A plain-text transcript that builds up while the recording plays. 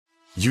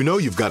You know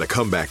you've got a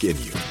comeback in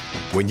you.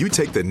 When you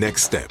take the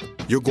next step,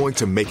 you're going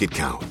to make it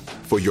count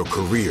for your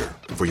career,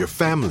 for your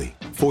family,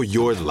 for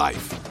your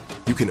life.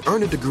 You can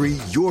earn a degree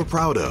you're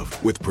proud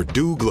of with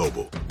Purdue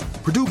Global.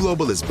 Purdue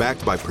Global is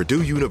backed by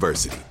Purdue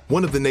University,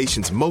 one of the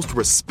nation's most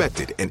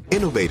respected and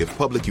innovative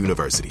public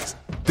universities.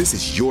 This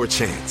is your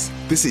chance.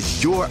 This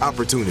is your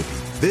opportunity.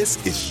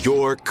 This is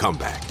your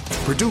comeback.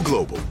 Purdue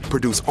Global,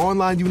 Purdue's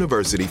online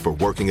university for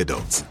working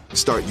adults.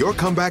 Start your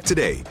comeback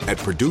today at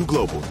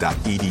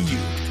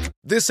purdueglobal.edu.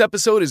 This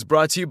episode is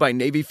brought to you by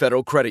Navy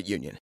Federal Credit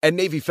Union. At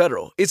Navy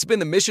Federal, it's been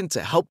the mission to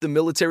help the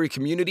military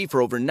community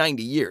for over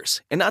 90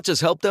 years. And not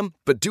just help them,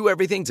 but do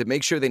everything to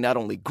make sure they not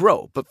only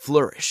grow, but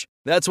flourish.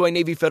 That's why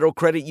Navy Federal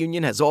Credit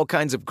Union has all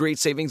kinds of great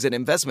savings and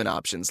investment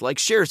options like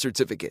share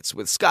certificates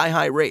with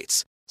sky-high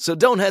rates. So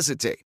don't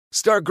hesitate.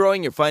 Start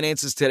growing your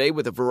finances today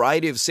with a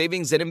variety of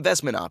savings and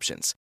investment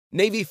options.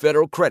 Navy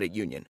Federal Credit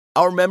Union.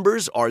 Our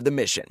members are the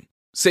mission.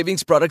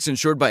 Savings products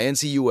insured by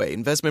NCUA.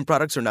 Investment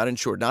products are not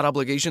insured, not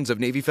obligations of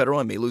Navy Federal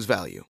and may lose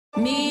value.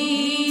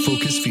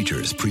 Focus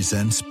Features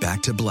presents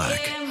Back to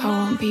Black. I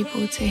want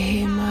people to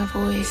hear my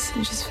voice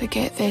and just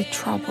forget their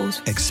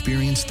troubles.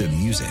 Experience the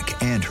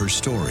music and her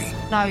story.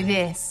 Know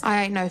this,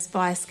 I ain't no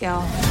Spice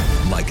Girl.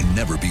 Like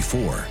never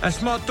before.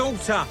 That's my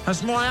daughter.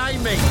 That's my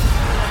Amy.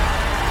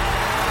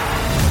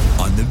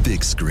 On the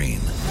big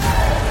screen.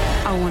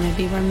 I want to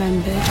be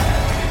remembered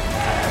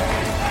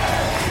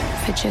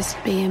for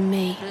just being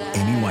me.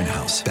 Amy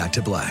Winehouse, Back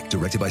to Black,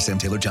 directed by Sam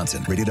Taylor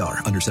Johnson. Rated R,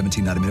 under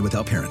 17, not a minute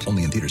without parent.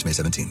 Only in theaters May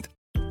 17th.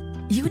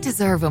 You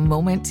deserve a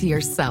moment to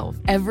yourself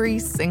every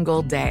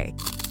single day.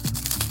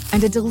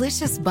 And a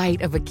delicious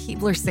bite of a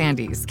Keebler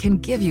Sandies can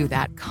give you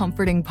that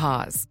comforting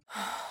pause.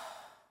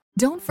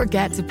 Don't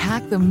forget to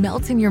pack the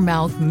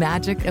melt-in-your-mouth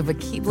magic of a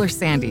Keebler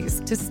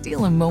Sandies to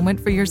steal a moment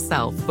for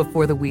yourself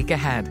before the week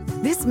ahead.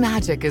 This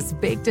magic is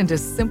baked into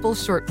simple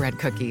shortbread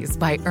cookies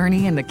by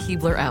Ernie and the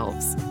Keebler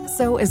Elves.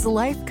 So as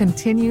life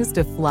continues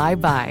to fly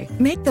by,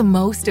 make the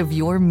most of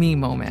your me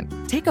moment.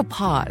 Take a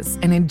pause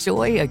and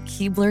enjoy a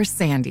Keebler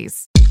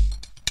Sandies.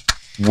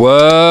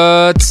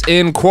 What's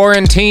in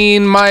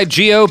quarantine, my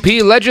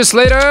GOP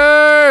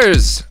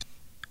legislators?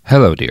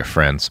 Hello, dear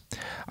friends.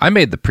 I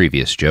made the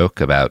previous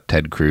joke about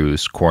Ted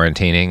Cruz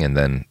quarantining and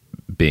then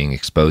being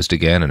exposed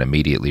again and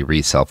immediately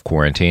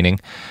re-self-quarantining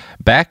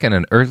back in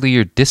an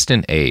earlier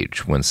distant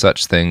age when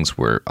such things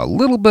were a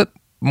little bit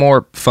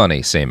more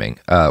funny seeming.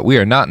 We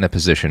are not in a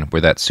position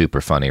where that's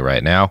super funny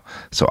right now,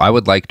 so I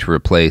would like to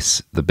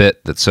replace the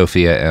bit that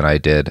Sophia and I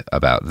did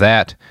about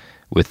that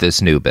with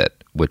this new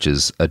bit, which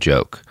is a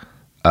joke.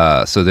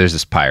 So there's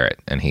this pirate,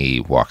 and he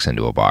walks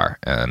into a bar,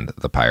 and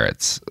the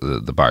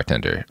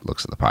bartender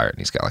looks at the pirate, and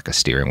he's got like a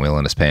steering wheel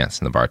in his pants,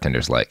 and the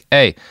bartender's like,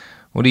 "Hey,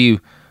 what you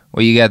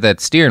got that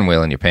steering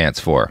wheel in your pants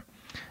for?"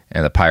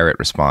 And the pirate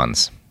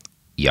responds,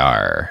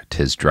 "Yar,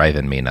 'tis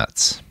driving me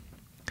nuts."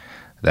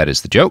 That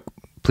is the joke.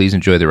 Please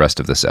enjoy the rest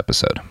of this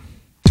episode.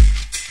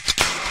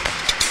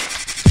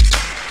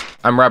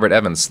 I'm Robert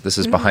Evans. This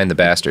is Behind the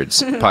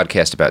Bastards,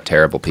 podcast about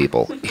terrible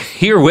people.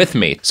 Here with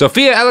me,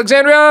 Sophia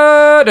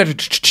Alexandria.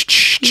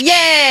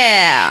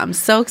 Yeah, I'm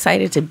so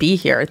excited to be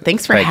here.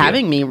 Thanks for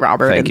having me,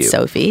 Robert and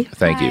Sophie.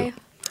 Thank you.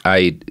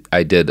 I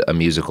did a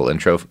musical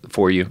intro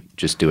for you,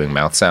 just doing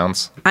mouth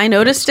sounds. I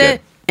noticed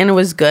it, and it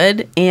was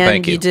good,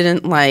 and you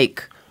didn't,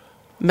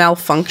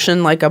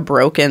 malfunction like a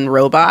broken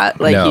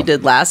robot like you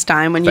did last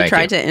time when you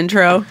tried to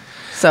intro.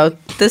 So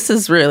this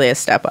is really a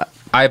step up.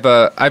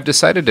 I've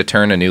decided to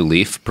turn a new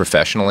leaf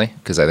professionally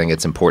because I think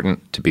it's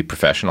important to be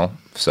professional.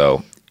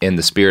 So in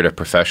the spirit of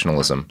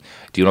professionalism,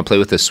 do you want to play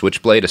with this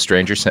switchblade a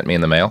stranger sent me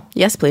in the mail?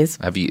 Yes, please.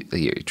 Have you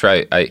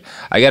try?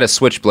 I got a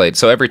switchblade.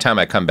 So every time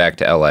I come back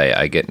to LA,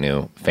 I get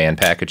new fan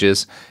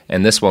packages,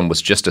 and this one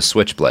was just a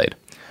switchblade.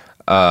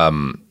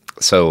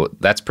 So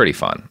that's pretty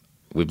fun.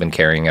 We've been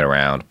carrying it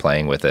around,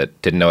 playing with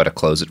it. Didn't know how to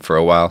close it for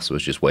a while, so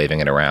was just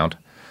waving it around.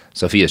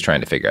 Sophia's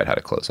trying to figure out how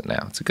to close it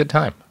now. It's a good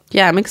time.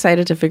 Yeah, I'm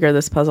excited to figure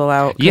this puzzle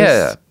out.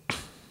 Yeah.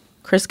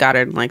 Chris got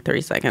it in like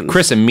 30 seconds.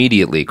 Chris,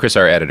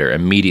 our editor,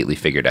 immediately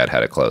figured out how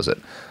to close it.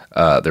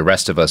 The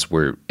rest of us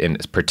were,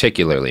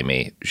 particularly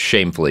me,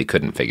 shamefully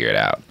couldn't figure it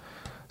out.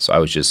 So I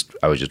was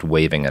just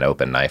waving an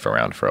open knife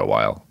around for a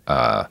while.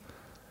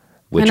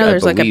 Which I know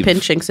there's like a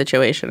pinching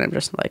situation. I'm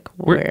just like,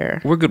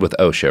 where? We're good with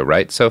OSHA,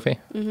 right, Sophie?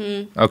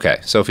 Mm-hmm. Okay.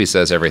 Sophie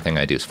says everything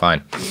I do is fine.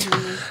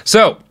 Mm-hmm.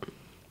 So,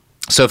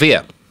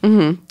 Sophia.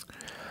 Mm-hmm.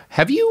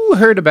 Have you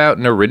heard about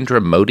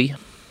Narendra Modi?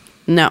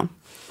 No.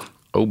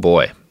 Oh,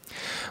 boy.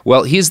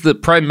 Well, he's the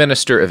Prime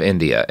Minister of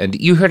India. And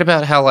you heard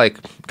about how, like,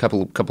 a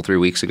couple 3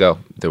 weeks ago,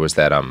 there was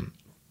that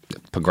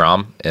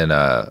pogrom in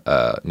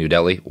New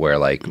Delhi where,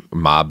 like,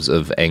 mobs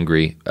of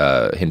angry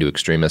Hindu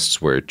extremists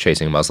were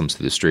chasing Muslims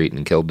through the street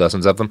and killed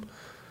dozens of them?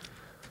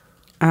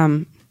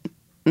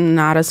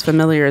 Not as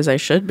familiar as I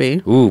should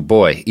be. Ooh,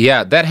 boy.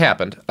 Yeah, that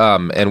happened.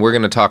 And we're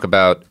going to talk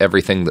about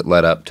everything that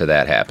led up to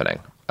that happening.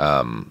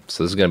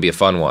 So this is going to be a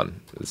fun one.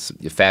 It's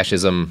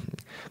fascism.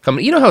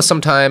 You know how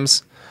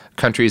sometimes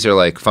countries are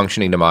like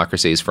functioning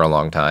democracies for a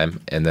long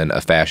time, and then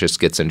a fascist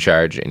gets in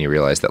charge, and you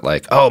realize that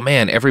like, oh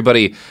man,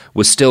 everybody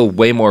was still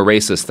way more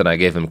racist than I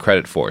gave them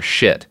credit for.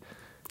 Shit.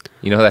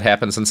 You know how that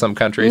happens in some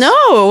countries?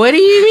 No, what do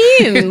you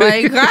mean?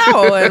 Like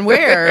how and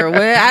where?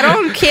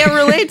 I can't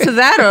relate to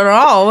that at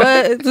all.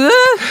 What?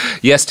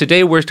 Yes,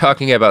 today we're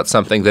talking about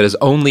something that has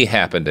only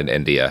happened in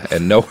India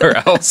and nowhere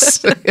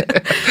else. and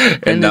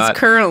it's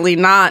currently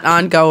not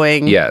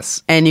ongoing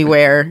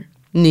anywhere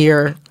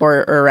near or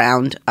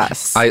around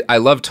us. I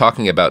love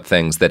talking about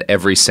things that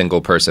every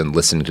single person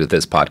listening to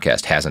this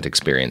podcast hasn't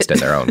experienced in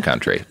their own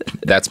country.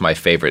 That's my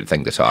favorite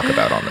thing to talk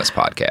about on this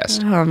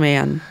podcast. Oh,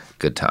 man.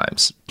 Good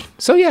times.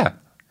 So, yeah.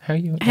 How are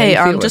you? Hey,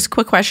 just a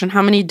quick question.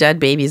 How many dead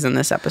babies in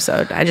this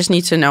episode? I just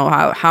need to know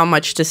how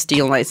much to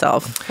steel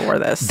myself for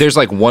this. There's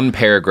like one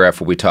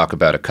paragraph where we talk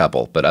about a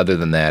couple, but other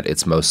than that,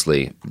 it's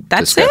mostly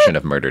discussion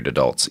of murdered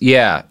adults.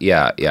 Yeah.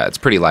 It's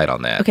pretty light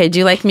on that. Okay, do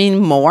you like me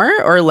more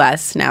or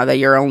less now that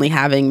you're only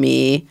having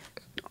me...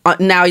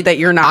 now that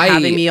you're not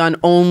having me on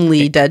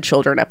only dead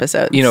children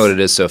episodes? You know what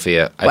it is,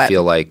 Sophia? I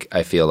feel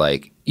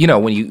like you know,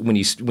 when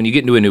you get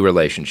into a new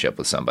relationship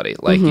with somebody,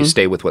 like you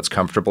stay with what's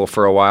comfortable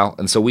for a while,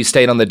 and so we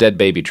stayed on the dead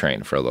baby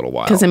train for a little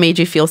while because it made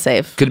you feel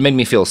safe. Could make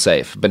me feel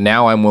safe, but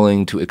now I'm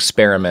willing to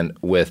experiment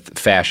with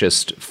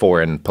fascist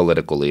foreign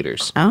political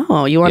leaders.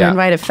 Oh, you want to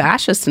invite a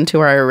fascist into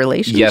our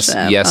relationship?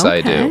 Yes, okay.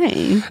 I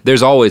do.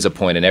 There's always a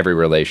point in every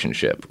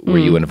relationship where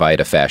you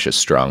invite a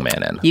fascist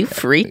strongman in. You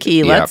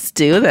freaky! Let's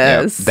do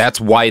this. That's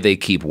why they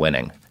keep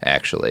winning,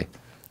 actually.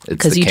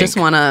 Because you just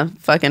want to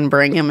fucking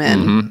bring him in.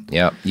 Mm-hmm.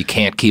 Yeah, you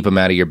can't keep him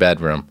out of your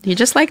bedroom. You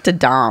just like to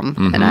dom,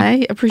 and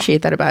I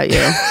appreciate that about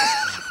you.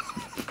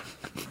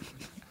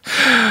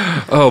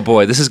 Oh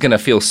boy, this is going to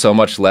feel so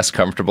much less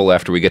comfortable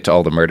after we get to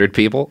all the murdered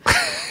people.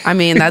 I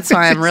mean, that's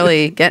why I'm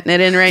really getting it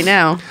in right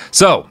now.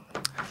 So,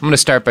 I'm going to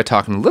start by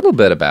talking a little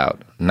bit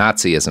about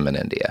Nazism in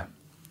India.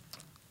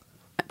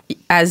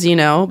 As you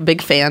know,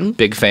 big fan.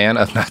 Big fan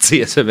of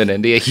Nazism in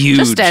India. Huge.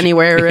 Just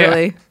anywhere,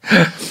 really.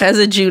 Yeah. As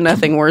a Jew,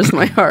 nothing warms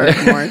my heart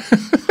more.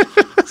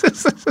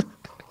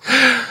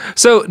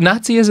 So,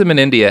 Nazism in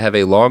India have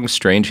a long,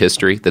 strange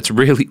history that's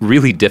really,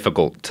 really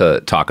difficult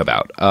to talk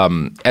about.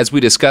 As we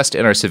discussed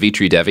in our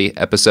Savitri Devi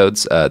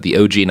episodes, the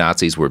OG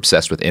Nazis were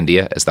obsessed with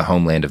India as the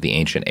homeland of the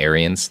ancient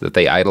Aryans that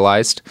they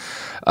idolized.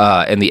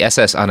 And the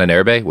SS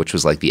Ahnenerbe, which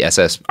was like the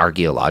SS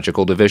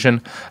Archaeological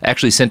Division,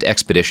 actually sent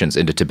expeditions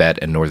into Tibet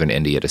and northern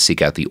India to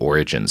seek out the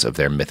origins of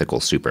their mythical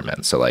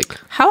supermen. So, like,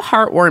 how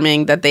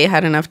heartwarming that they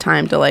had enough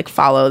time to like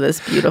follow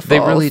this beautiful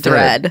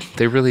thread.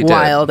 They really did.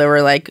 While they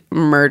were like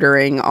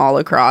murdering all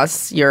across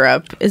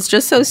Europe. It's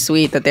just so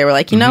sweet that they were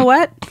like, you know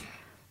what?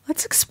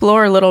 Let's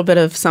explore a little bit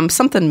of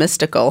something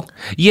mystical.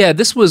 Yeah,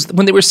 this was,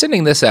 when they were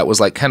sending this out, was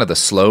like kind of the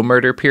slow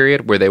murder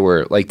period where they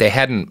were like, they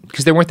hadn't,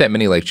 because there weren't that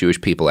many like Jewish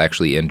people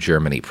actually in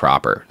Germany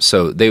proper.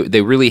 So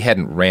they really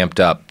hadn't ramped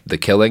up the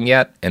killing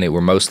yet, and they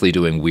were mostly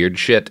doing weird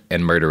shit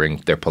and murdering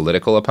their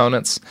political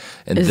opponents.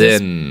 And Is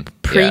then this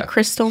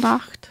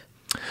pre-Kristallnacht?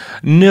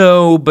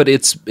 No, but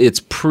it's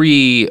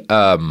pre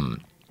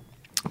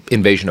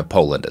invasion of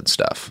Poland and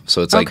stuff.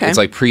 So it's like it's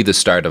like pre the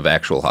start of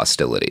actual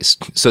hostilities.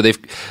 So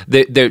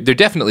they're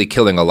definitely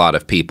killing a lot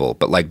of people,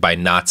 but like by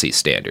Nazi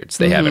standards,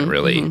 they haven't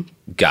really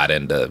got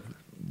into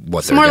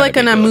what they're more like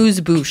an doing.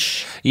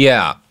 amuse-bouche.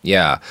 Yeah.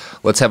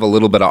 Let's have a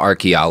little bit of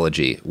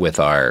archaeology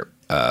with our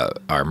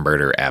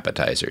murder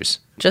appetizers.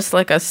 Just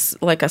like a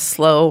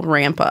slow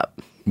ramp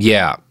up.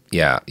 Yeah.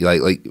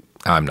 Like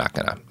I'm not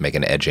going to make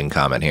an edging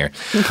comment here.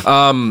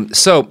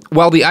 So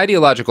while the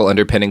ideological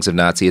underpinnings of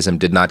Nazism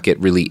did not get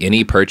really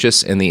any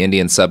purchase in the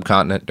Indian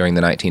subcontinent during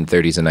the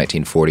 1930s and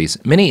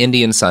 1940s, many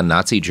Indians saw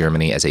Nazi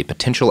Germany as a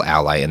potential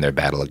ally in their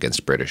battle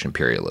against British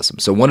imperialism.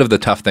 So one of the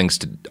tough things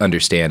to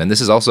understand, and this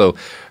is also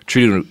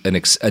true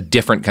to a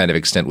different kind of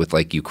extent with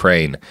like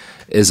Ukraine,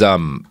 is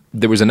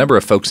there was a number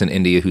of folks in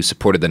India who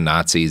supported the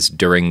Nazis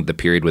during the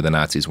period where the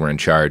Nazis were in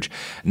charge,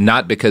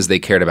 not because they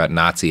cared about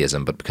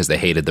Nazism, but because they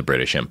hated the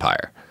British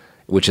Empire.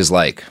 Which is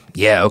like,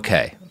 yeah,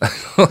 okay.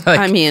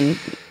 I mean,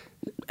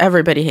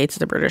 everybody hates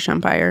the British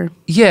Empire.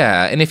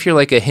 Yeah, and if you're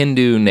like a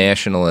Hindu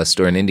nationalist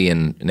or an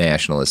Indian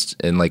nationalist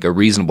and like a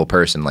reasonable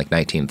person like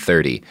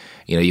 1930,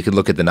 you know, you could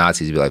look at the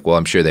Nazis and be like, well,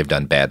 I'm sure they've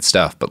done bad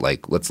stuff, but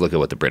like, let's look at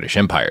what the British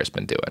Empire's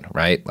been doing,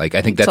 right? Like,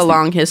 I think that's a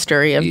long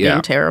history of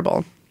being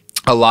terrible.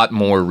 A lot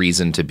more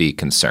reason to be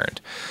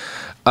concerned.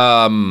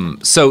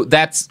 So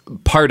that's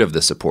part of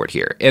the support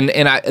here. And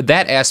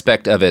that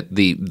aspect of it,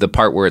 the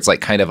part where it's like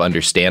kind of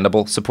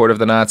understandable support of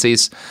the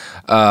Nazis,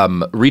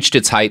 reached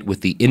its height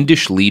with the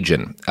Indisch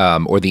Legion,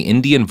 or the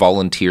Indian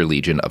Volunteer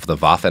Legion of the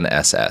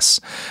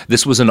Waffen-SS.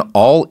 This was an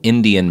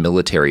all-Indian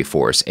military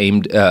force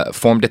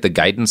formed at the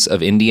guidance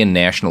of Indian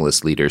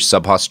nationalist leader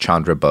Subhas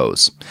Chandra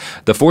Bose.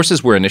 The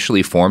forces were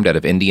initially formed out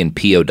of Indian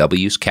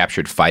POWs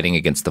captured fighting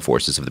against the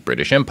forces of the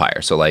British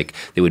Empire. So like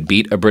they would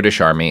beat a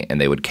British army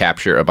and they would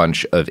capture a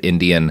bunch of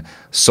Indian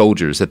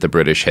soldiers that the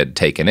British had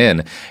taken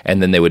in, and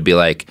then they would be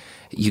like,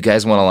 you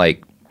guys want to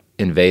like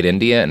invade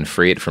India and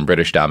free it from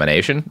British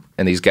domination?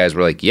 And these guys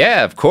were like,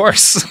 yeah, of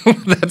course.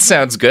 That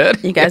sounds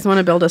good. You guys want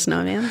to build a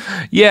snowman?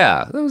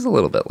 Yeah, it was a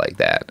little bit like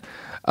that.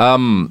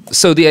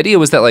 So the idea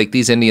was that like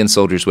these Indian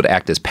soldiers would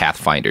act as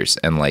pathfinders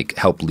and like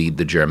help lead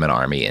the German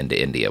army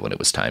into India when it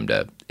was time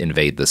to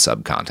invade the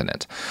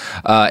subcontinent.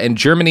 And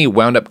Germany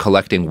wound up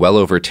collecting well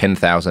over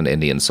 10,000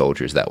 Indian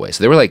soldiers that way.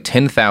 So there were like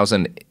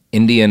 10,000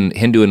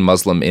 Hindu and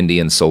Muslim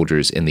Indian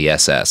soldiers in the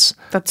SS.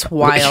 That's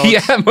wild.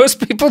 Yeah,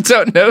 most people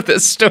don't know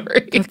this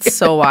story. It's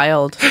so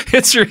wild.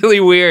 It's really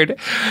weird.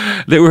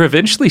 They were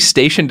eventually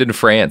stationed in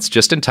France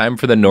just in time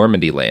for the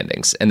Normandy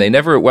landings, and they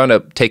never wound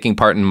up taking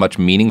part in much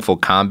meaningful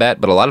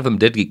combat, but a lot of them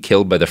did get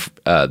killed by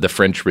the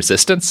French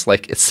resistance.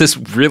 Like, it's this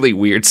really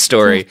weird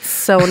story. It's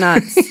so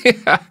nuts.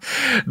 Yeah.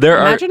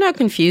 Imagine how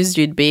confused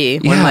you'd be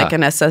when like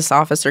an SS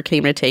officer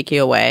came to take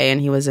you away and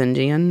he was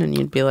Indian, and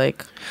you'd be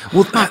like...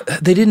 Well,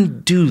 they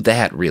didn't do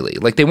that, really.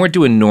 Like, they weren't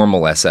doing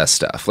normal SS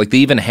stuff. Like, they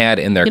even had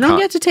in their... You don't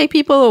get to take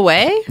people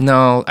away?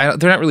 No,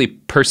 they're not really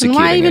persecuting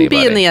anybody. Why even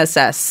anybody. be in the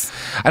SS?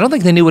 I don't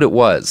think they knew what it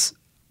was.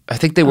 I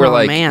think they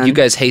were you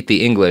guys hate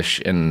the English,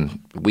 and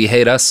we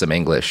hate us some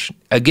English.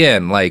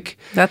 Again, like...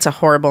 That's a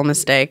horrible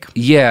mistake.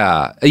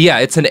 Yeah. Yeah,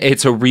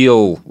 it's a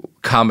real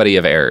comedy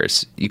of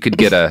errors. You could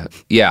get a...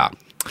 Yeah.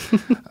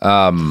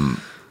 And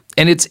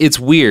it's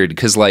weird,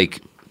 because,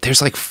 like,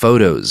 there's, like,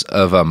 photos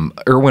of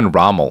Erwin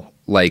Rommel,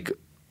 like,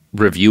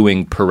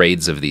 reviewing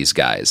parades of these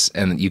guys,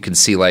 and you can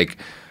see like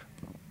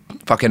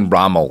fucking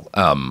Rommel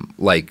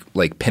like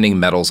pinning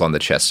medals on the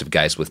chest of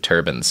guys with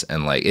turbans,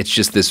 and like it's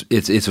just this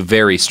it's a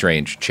very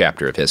strange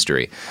chapter of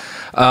history.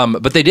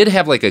 But they did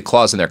have like a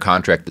clause in their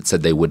contract that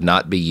said they would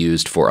not be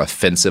used for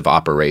offensive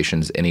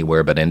operations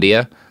anywhere but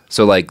India.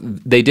 So like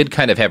they did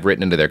kind of have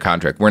written into their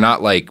contract, we're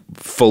not like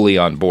fully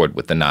on board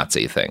with the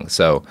Nazi thing.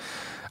 So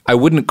I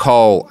wouldn't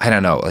call, I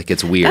don't know, like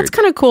it's weird. That's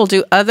kind of cool.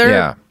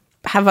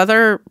 Have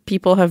other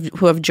people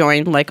who have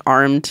joined like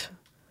armed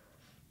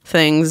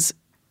things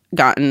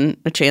gotten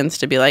a chance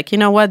to be like, you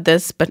know what,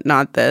 this but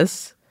not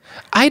this?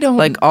 I don't...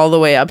 Like all the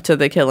way up to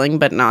the killing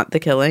but not the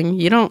killing.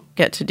 You don't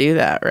get to do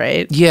that,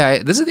 right? Yeah,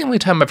 this is the only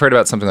time I've heard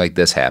about something like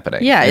this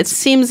happening. Yeah, it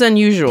seems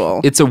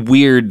unusual. It's a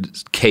weird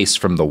case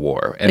from the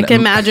war. And like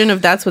imagine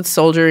if that's what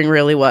soldiering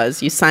really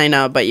was. You sign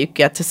up, but you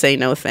get to say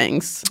no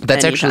things.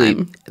 That's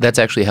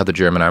actually how the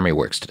German army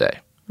works today.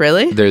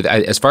 Really? They're,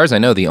 as far as I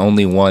know, the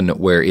only one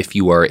where if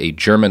you are a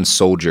German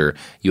soldier,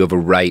 you have a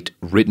right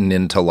written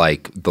into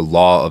like the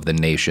law of the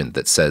nation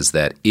that says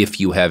that if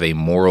you have a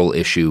moral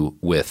issue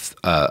with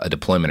a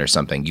deployment or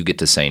something, you get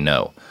to say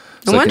no.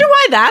 So I wonder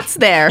why that's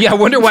there. Yeah, I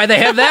wonder why they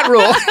have that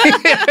rule.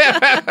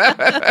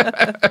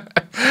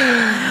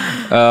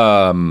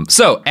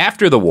 So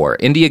after the war,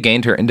 India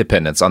gained her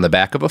independence on the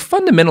back of a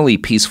fundamentally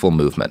peaceful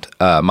movement.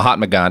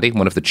 Mahatma Gandhi,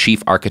 one of the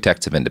chief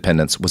architects of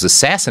independence, was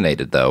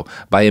assassinated, though,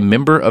 by a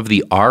member of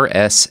the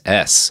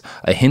RSS,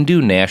 a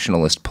Hindu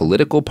nationalist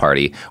political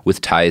party with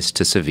ties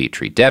to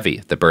Savitri Devi,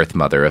 the birth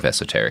mother of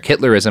esoteric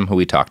Hitlerism, who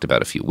we talked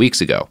about a few weeks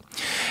ago.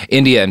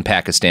 India and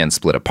Pakistan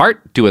split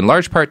apart, due in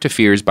large part to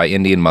fears by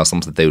Indian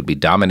Muslims that they would be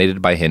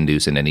dominated by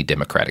Hindus in any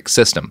democratic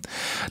system.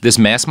 This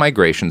mass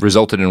migration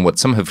resulted in what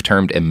some have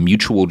termed a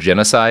mutual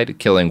genocide,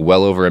 killing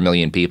well over 1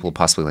 million people,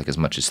 possibly like as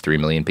much as 3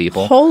 million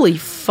people. Holy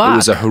fuck. It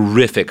was a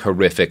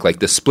horrific, like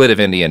the split of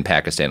India and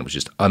Pakistan was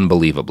just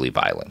unbelievably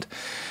violent.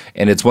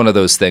 And it's one of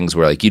those things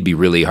where like you'd be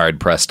really hard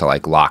pressed to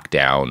like lock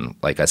down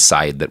like a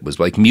side that was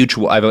like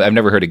mutual. I've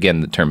never heard again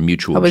the term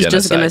mutual genocide. I was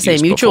just going to say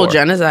mutual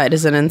genocide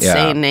is an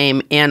insane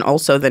name, and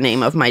also the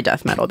name of my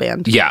death metal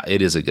band. Yeah,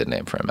 it is a good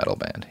name for a metal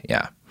band.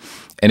 Yeah.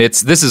 And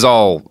this is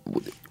all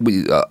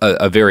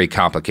a very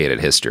complicated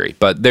history,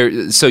 but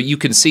so you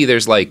can see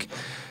there's like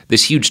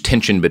this huge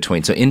tension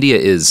between. So India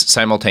is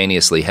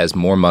simultaneously has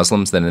more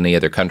Muslims than any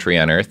other country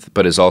on earth,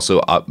 but is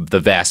also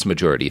the vast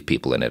majority of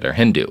people in it are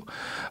Hindu.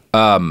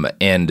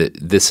 And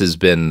this has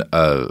been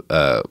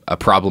a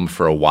problem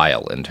for a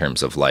while in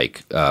terms of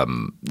like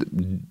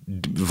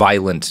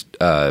violent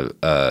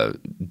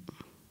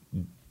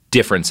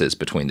differences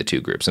between the two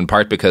groups. In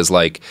part because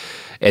like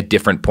at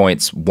different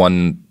points,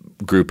 one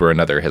group or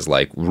another has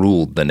like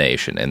ruled the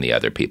nation and the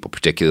other people,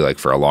 particularly like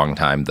for a long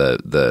time,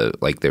 the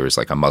like there was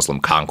like a Muslim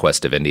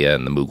conquest of India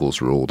and the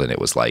Mughals ruled, and it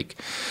was like,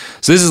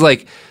 so this is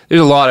like,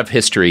 there's a lot of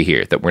history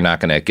here that we're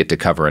not going to get to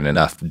cover in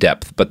enough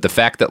depth. But the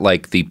fact that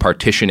like the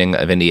partitioning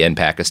of India and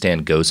Pakistan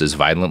goes as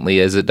violently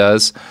as it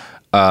does,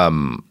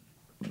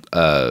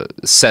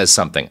 says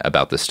something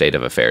about the state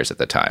of affairs at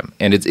the time.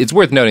 And it's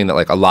worth noting that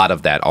like a lot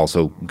of that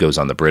also goes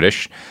on the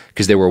British,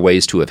 because there were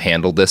ways to have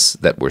handled this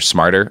that were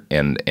smarter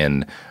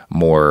and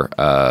more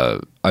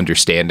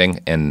understanding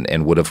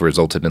and would have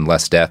resulted in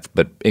less death.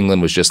 But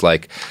England was just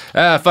like,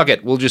 fuck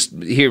it,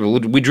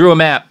 we drew a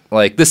map.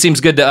 Like, this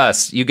seems good to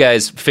us. You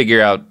guys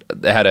figure out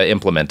how to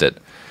implement it.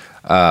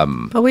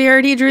 But we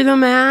already drew the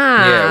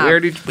map. Yeah,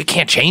 we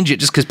can't change it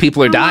just because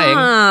people are dying.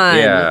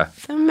 Yeah.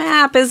 The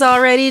map is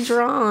already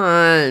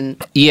drawn.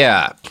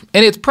 Yeah.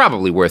 And it's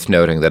probably worth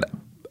noting that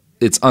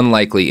it's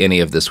unlikely any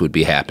of this would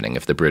be happening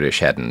if the British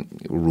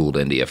hadn't ruled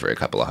India for a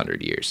couple of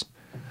 100 years.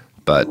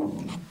 But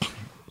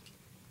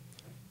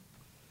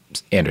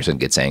Anderson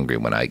gets angry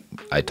when I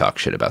talk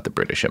shit about the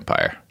British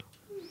Empire.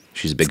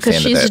 She's a big fan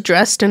of that. Because she's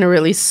dressed in a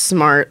really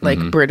smart,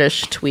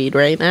 British tweed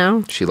right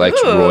now. She likes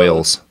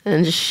Royals.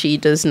 And she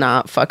does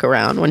not fuck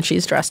around when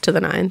she's dressed to the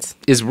nines.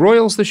 Is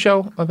Royals the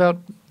show about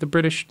the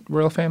British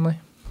royal family?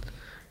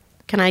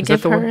 Can I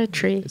give her a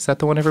treat? Is that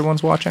the one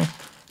everyone's watching?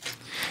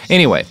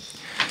 Anyway.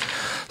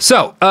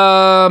 So,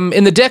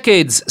 in the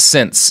decades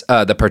since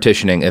the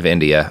partitioning of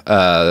India,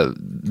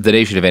 the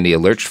nation of India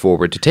lurched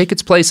forward to take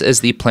its place as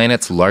the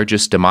planet's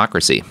largest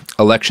democracy.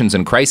 Elections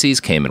and crises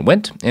came and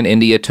went, and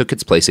India took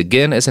its place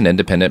again as an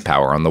independent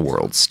power on the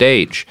world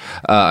stage.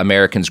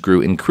 Americans grew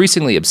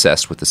increasingly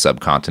obsessed with the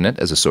subcontinent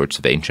as a source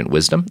of ancient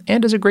wisdom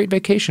and as a great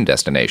vacation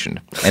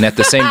destination. And at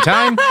the same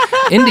time,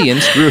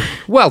 Indians grew...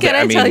 Well, Can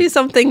I tell you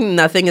something?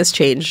 Nothing has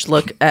changed.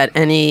 Look at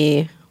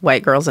any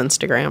white girl's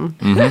Instagram.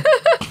 Mm-hmm.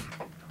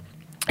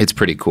 It's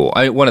pretty cool.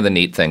 One of the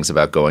neat things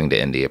about going to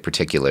India,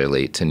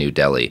 particularly to New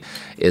Delhi,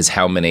 is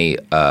how many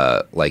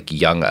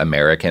young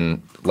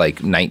American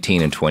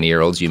 19 and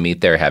 20-year-olds you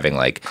meet there having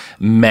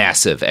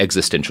massive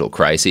existential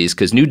crises,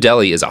 because New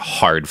Delhi is a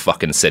hard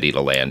fucking city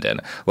to land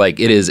in.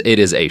 It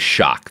is a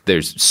shock.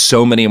 There's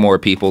so many more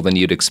people than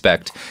you'd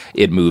expect.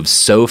 It moves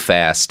so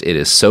fast. It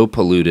is so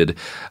polluted,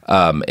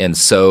 and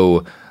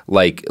so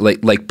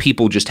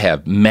people just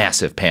have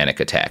massive panic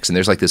attacks. And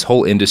there's this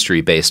whole industry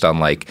based on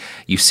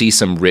you see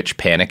some rich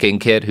panicking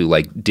kid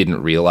who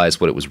didn't realize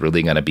what it was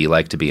really going to be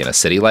like to be in a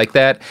city like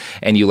that.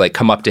 And you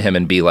come up to him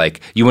and be like,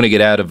 you want to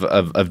get out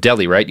of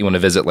Delhi, right? You want to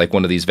visit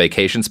one of these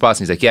vacation spots?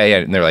 And he's like, yeah.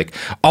 And they're like,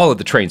 all of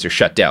the trains are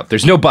shut down.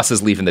 There's no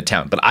buses leaving the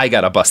town, but I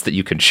got a bus that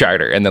you can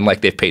charter. And then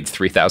they've paid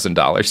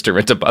 $3,000 to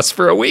rent a bus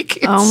for a week.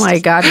 Oh my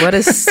God, what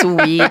a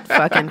sweet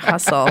fucking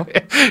hustle.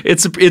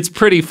 It's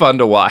pretty fun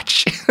to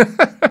watch.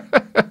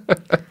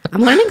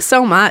 I'm learning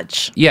so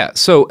much. Yeah.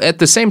 So at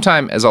the same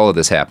time as all of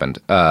this happened,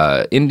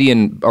 a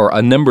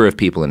number of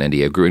people in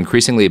India grew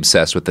increasingly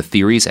obsessed with the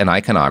theories and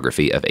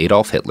iconography of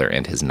Adolf Hitler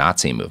and his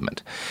Nazi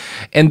movement.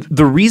 And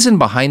the reason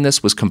behind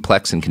this was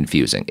complex and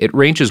confusing. It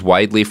ranges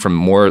widely from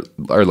more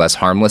or less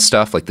harmless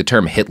stuff, like the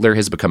term Hitler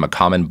has become a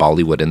common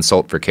Bollywood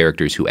insult for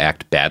characters who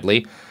act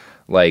badly.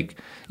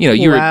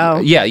 You're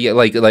wow.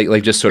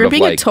 Just sort you're of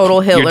being a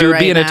total Hitler you're right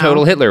being now. a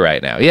total Hitler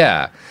right now.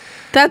 Yeah.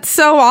 That's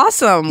so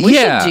awesome. We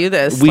should do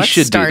this. We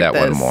should do that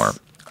one more.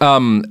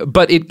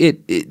 But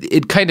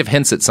it kind of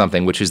hints at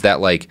something, which is that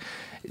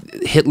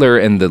Hitler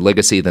and the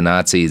legacy of the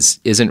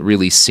Nazis isn't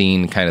really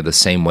seen kind of the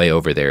same way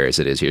over there as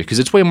it is here, because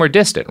it's way more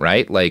distant,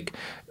 right?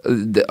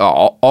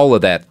 All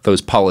of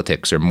those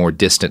politics are more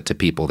distant to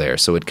people there.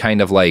 So it kind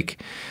of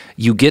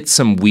you get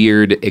some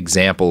weird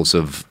examples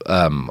of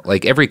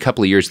every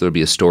couple of years there'll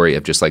be a story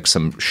of just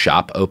some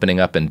shop opening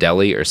up in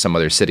Delhi or some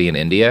other city in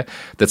India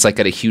that's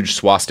got a huge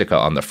swastika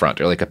on the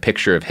front or a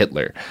picture of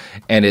Hitler.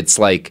 And it's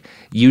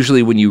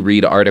usually when you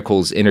read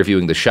articles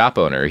interviewing the shop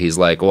owner, he's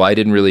like, well, I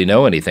didn't really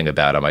know anything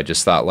about him. I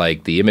just thought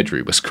the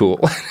imagery was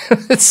cool.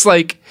 It's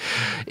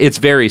it's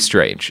very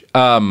strange.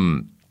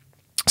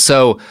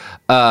 So,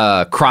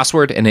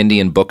 Crossword, an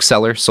Indian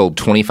bookseller, sold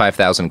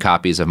 25,000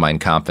 copies of Mein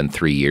Kampf in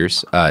 3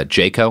 years.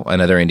 Jayco,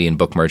 another Indian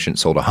book merchant,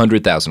 sold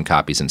 100,000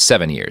 copies in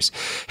 7 years.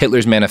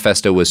 Hitler's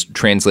manifesto was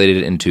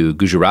translated into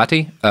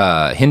Gujarati,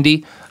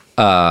 Hindi,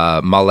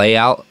 Malayalam.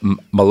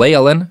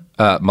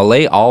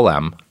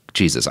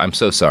 Jesus, I'm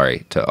so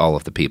sorry to all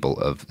of the people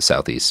of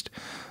Southeast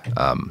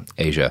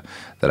Asia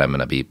that I'm going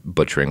to be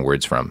butchering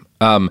words from.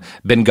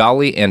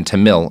 Bengali and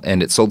Tamil,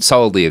 and it sold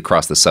solidly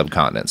across the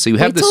subcontinent. So you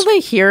have this. Wait till they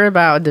hear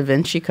about Da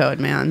Vinci Code,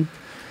 man.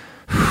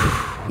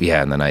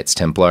 Yeah, and the Knights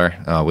Templar.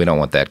 We don't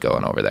want that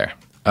going over there.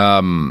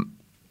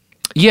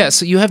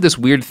 So you have this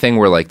weird thing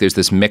where there's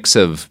this mix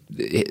of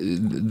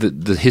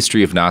the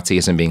history of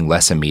Nazism being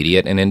less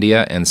immediate in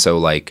India, and so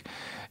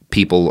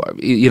people,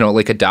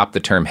 adopt the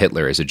term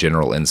Hitler as a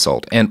general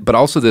insult. But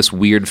also this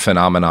weird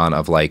phenomenon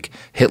of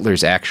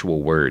Hitler's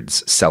actual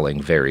words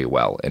selling very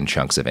well in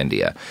chunks of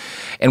India.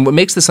 And what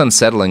makes this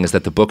unsettling is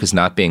that the book is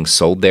not being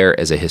sold there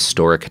as a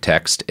historic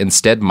text.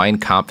 Instead, Mein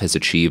Kampf has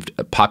achieved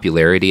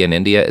popularity in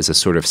India as a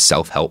sort of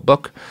self-help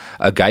book,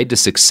 a guide to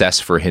success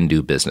for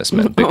Hindu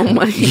businessmen. Oh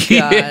my God.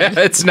 Yeah,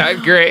 it's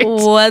not great.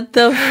 What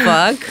the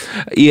fuck?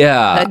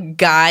 Yeah. A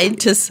guide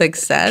to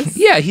success?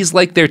 Yeah, he's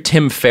their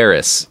Tim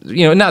Ferriss.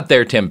 Not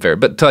their Tim Ferriss,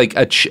 but to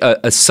a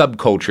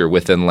subculture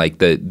within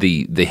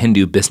the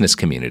Hindu business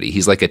community.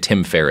 He's a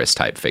Tim Ferriss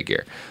type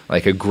figure,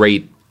 a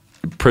great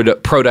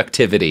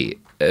productivity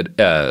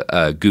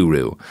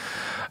guru.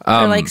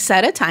 Or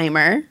set a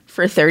timer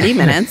for 30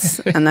 minutes,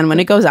 and then when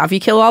it goes off, you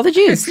kill all the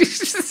Jews.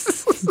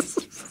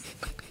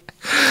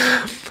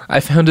 I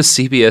found a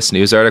CBS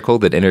News article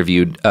that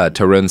interviewed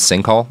Tarun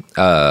Singhal,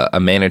 a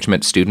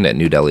management student at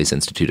New Delhi's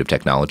Institute of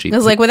Technology. It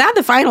was without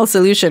the final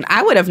solution,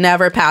 I would have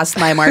never passed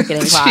my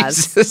marketing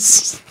class.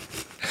 Jesus.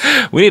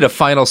 We need a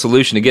final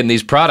solution to getting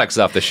these products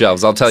off the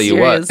shelves, I'll tell you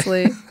what.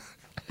 Seriously.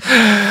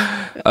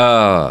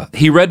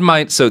 He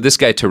read so this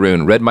guy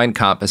Tarun read Mein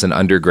Kampf as an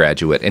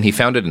undergraduate, and he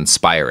found it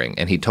inspiring,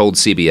 and he told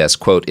CBS,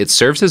 quote, "It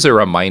serves as a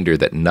reminder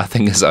that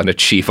nothing is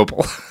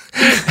unachievable."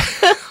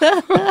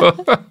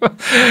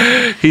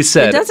 He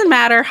said, it doesn't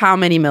matter how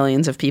many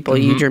millions of people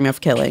you dream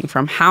of killing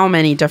from how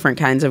many different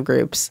kinds of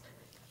groups.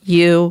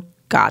 You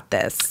got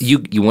this.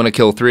 You want to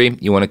kill 3,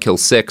 you want to kill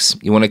 6,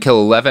 you want to kill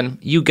 11,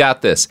 you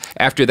got this.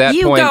 After that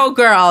you point, go,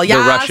 girl.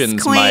 Yes, the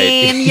Russians queen.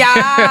 might.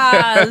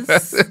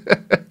 Yes.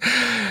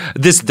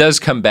 This does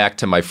come back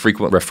to my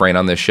frequent refrain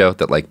on this show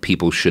that like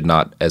people should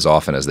not, as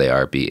often as they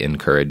are, be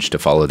encouraged to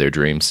follow their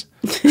dreams.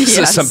 Yes.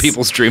 So some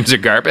people's dreams are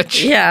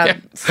garbage. Yeah.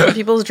 Some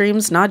people's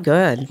dreams not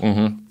good.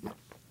 Mm-hmm.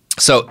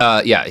 So,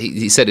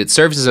 he said it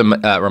serves as a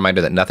reminder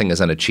that nothing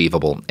is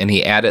unachievable, and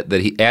he added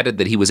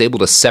that he was able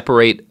to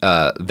separate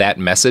that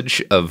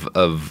message of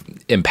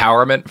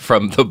empowerment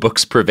from the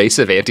book's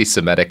pervasive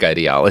anti-Semitic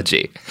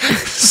ideology.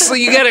 So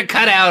you got to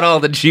cut out all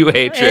the Jew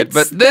hatred,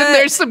 but then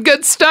there's some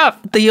good stuff.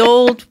 The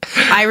old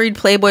I read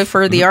Playboy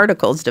for the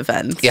articles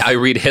defense. Yeah, I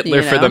read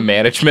Hitler for the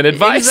management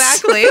advice.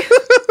 Exactly.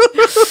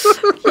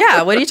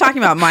 Yeah, what are you talking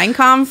about? Mein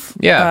Kampf?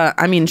 Yeah.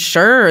 I mean,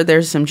 sure,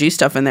 there's some Jew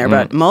stuff in there,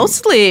 but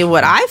mostly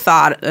what I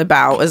thought about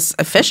was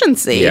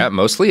efficiency. Yeah,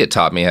 mostly it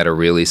taught me how to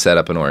really set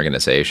up an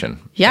organization.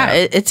 Yeah,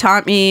 it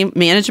taught me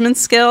management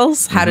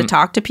skills, how to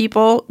talk to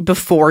people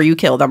before you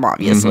kill them,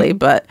 obviously.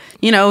 But,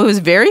 it was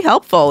very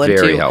helpful.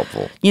 Very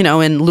helpful.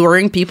 In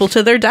luring people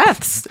to their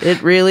deaths.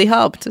 It really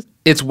helped.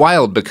 It's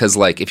wild because,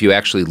 like, if you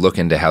actually look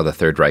into how the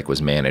Third Reich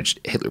was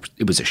managed,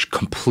 it was a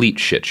complete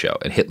shit show,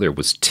 and Hitler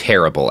was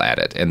terrible at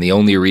it. And the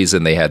only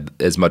reason they had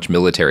as much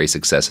military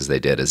success as they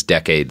did is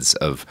decades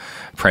of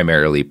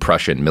primarily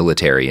Prussian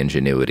military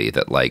ingenuity.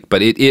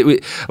 But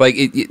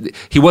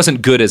he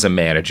wasn't good as a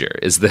manager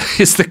is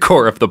the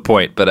core of the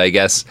point. But I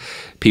guess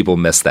people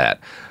miss that.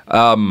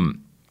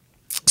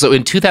 So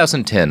in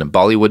 2010,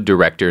 Bollywood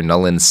director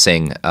Nalin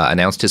Singh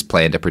announced his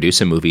plan to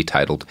produce a movie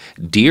titled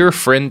 "Dear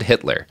Friend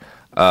Hitler."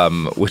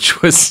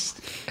 Which was,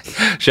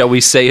 shall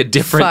we say, a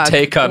different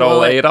take on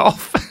old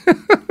Adolf.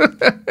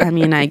 I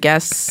mean, I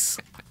guess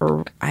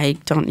I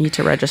don't need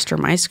to register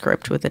my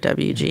script with the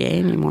WGA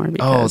anymore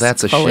because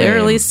that's a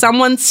clearly shame.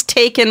 Someone's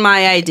taken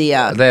my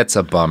idea. That's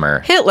a bummer.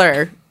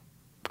 Hitler,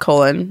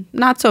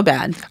 not so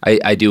bad.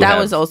 I do. That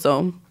was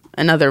also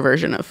another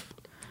version of.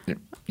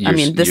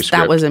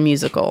 That was a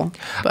musical,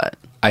 but.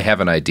 I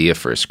have an idea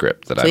for a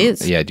script that Please.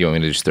 do you want me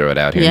to just throw it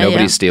out here? Yeah,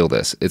 Nobody steal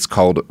this. It's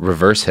called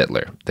Reverse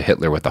Hitler, the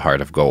Hitler with the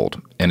Heart of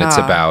Gold. And it's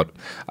about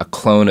a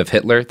clone of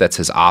Hitler that's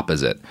his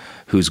opposite,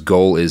 whose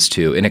goal is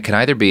to, and it can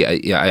either be,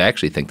 I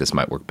actually think this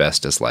might work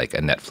best as like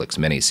a Netflix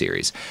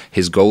miniseries.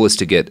 His goal is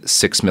to get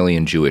 6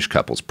 million Jewish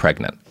couples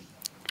pregnant.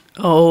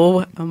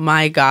 Oh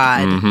my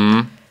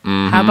God.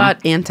 How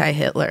about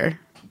anti-Hitler?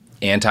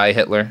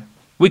 Anti-Hitler?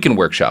 We can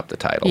workshop the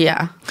title.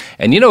 Yeah.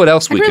 And you know what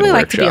else we can workshop? I'd really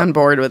like to be on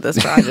board with this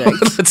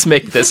project. Let's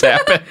make this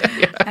happen.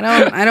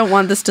 Yeah. I don't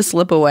want this to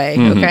slip away,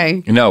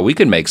 okay? No, we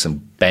can make some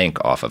bank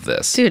off of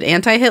this. Dude,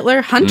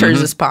 anti-Hitler?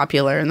 Hunters is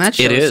popular, and that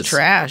show's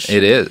trash.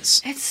 It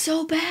is. It's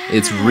so bad.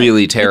 It's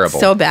really terrible.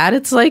 It's so bad.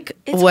 It's like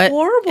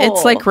horrible.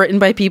 It's like written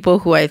by people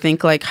who I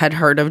think like had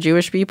heard of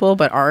Jewish people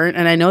but aren't.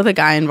 And I know the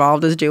guy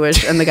involved is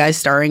Jewish and the guy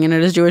starring in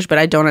it is Jewish, but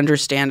I don't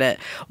understand it.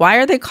 Why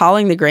are they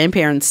calling the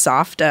grandparents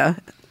Safta?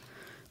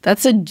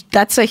 That's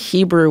a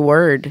Hebrew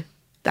word.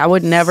 That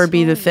would never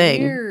be the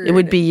thing. Weird. It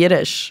would be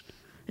Yiddish.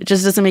 It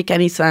just doesn't make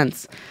any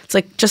sense. It's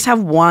like, just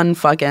have one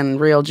fucking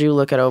real Jew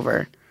look it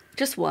over.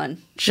 Just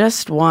one.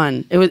 Just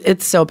one.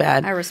 It's so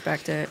bad. I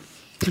respect it.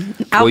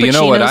 Al Pacino's you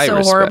know what I so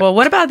respect? horrible.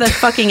 What about the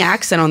fucking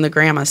accent on the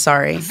grandma?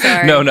 Sorry.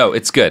 No,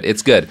 it's good.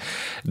 It's good.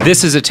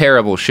 This is a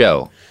terrible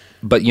show.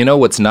 But you know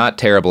what's not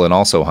terrible and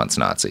also hunts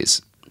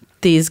Nazis?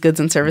 These goods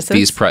and services?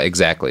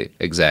 Exactly.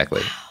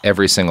 Wow.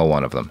 Every single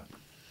one of them.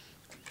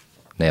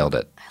 Nailed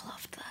it. I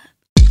loved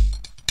that.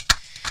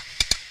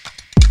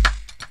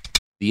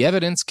 The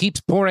evidence keeps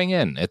pouring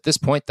in. At this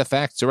point, the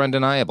facts are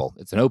undeniable.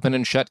 It's an open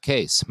and shut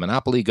case.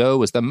 Monopoly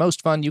Go is the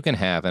most fun you can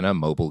have in a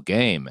mobile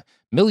game.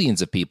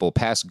 Millions of people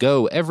pass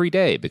Go every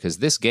day because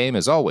this game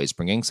is always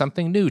bringing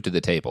something new to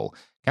the table.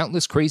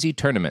 Countless crazy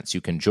tournaments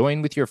you can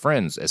join with your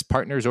friends as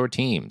partners or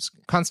teams.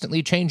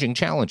 Constantly changing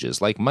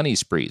challenges like money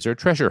sprees or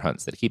treasure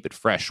hunts that keep it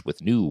fresh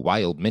with new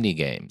wild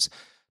minigames.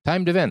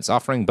 Timed events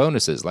offering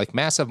bonuses like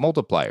massive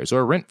multipliers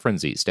or rent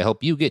frenzies to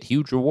help you get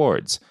huge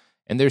rewards.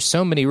 And there's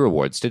so many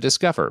rewards to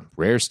discover.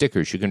 Rare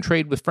stickers you can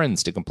trade with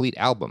friends to complete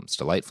albums,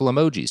 delightful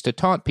emojis to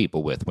taunt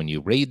people with when you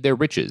raid their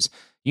riches,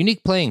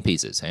 unique playing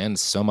pieces, and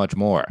so much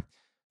more.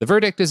 The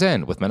verdict is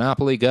in with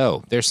Monopoly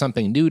Go. There's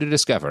something new to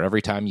discover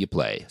every time you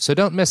play. So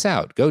don't miss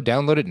out. Go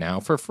download it now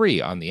for free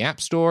on the App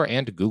Store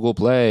and Google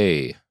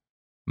Play.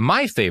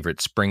 My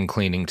favorite spring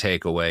cleaning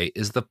takeaway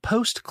is the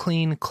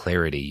post-clean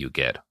clarity you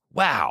get.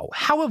 Wow,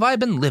 how have I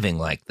been living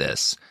like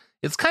this?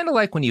 It's kind of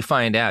like when you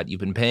find out you've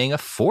been paying a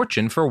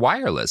fortune for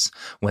wireless,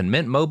 when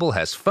Mint Mobile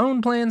has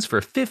phone plans for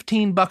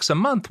 $15 a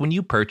month when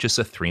you purchase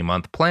a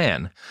 3-month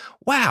plan.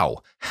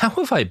 Wow, how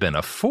have I been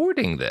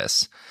affording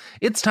this?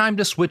 It's time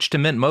to switch to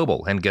Mint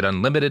Mobile and get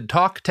unlimited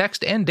talk,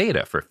 text, and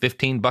data for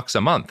 $15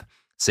 a month.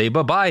 Say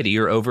bye-bye to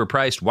your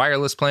overpriced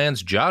wireless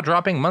plans,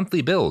 jaw-dropping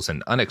monthly bills,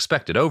 and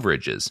unexpected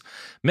overages.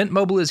 Mint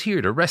Mobile is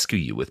here to rescue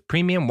you with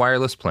premium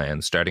wireless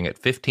plans starting at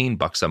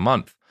 $15 a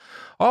month.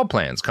 All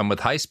plans come with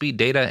high-speed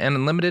data and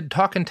unlimited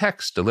talk and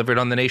text delivered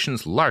on the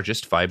nation's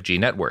largest 5G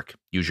network.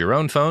 Use your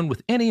own phone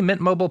with any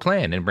Mint Mobile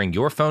plan and bring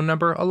your phone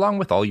number along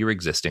with all your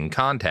existing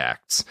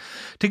contacts.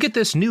 To get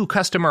this new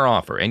customer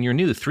offer and your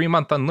new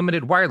 3-month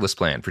unlimited wireless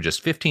plan for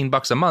just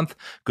 $15 a month,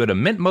 go to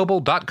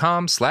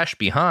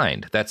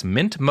mintmobile.com/behind. That's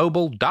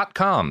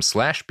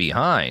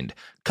mintmobile.com/behind.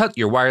 Cut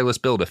your wireless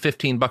bill to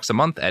 $15 a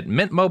month at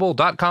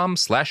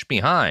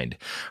mintmobile.com/behind.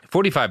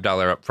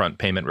 $45 upfront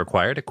payment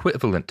required,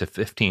 equivalent to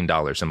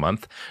 $15 a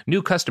month.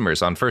 New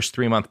customers on first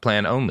 3-month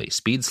plan only.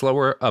 Speed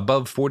slower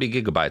above 40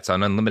 gigabytes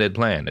on unlimited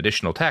plan.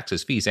 Additional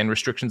taxes, fees, and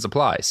restrictions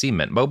apply. See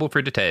Mint Mobile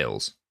for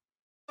details.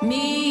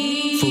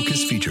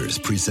 Focus Features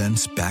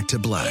presents Back to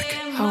Black.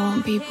 I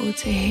want people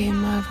to hear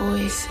my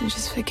voice and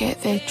just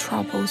forget their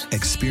troubles.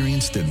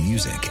 Experience the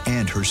music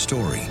and her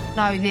story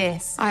Know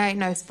this, I ain't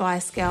no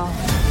Spice Girl.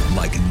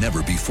 like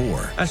never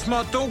before That's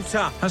my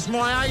daughter. That's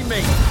my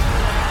Amy.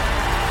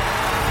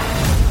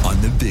 on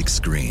the big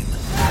screen.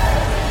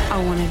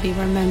 I want to be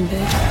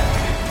remembered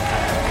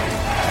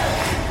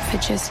for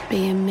just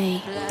being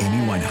me.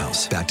 Amy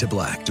Winehouse, Back to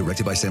Black,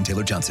 directed by Sam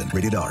Taylor Johnson.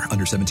 Rated R,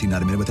 under 17,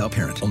 not a minute without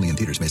parent. Only in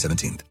theaters May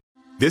 17th.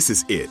 This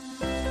is it.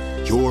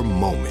 Your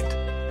moment.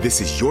 This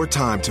is your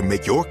time to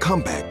make your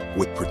comeback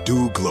with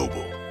Purdue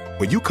Global.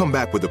 When you come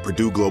back with a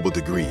Purdue Global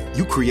degree,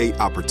 you create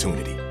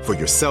opportunity for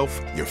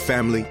yourself, your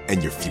family,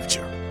 and your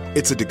future.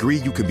 It's a degree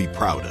you can be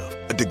proud of,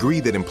 a degree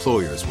that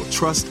employers will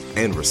trust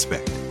and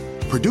respect.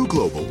 Purdue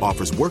Global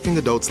offers working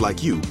adults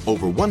like you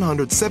over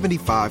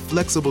 175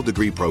 flexible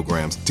degree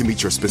programs to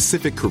meet your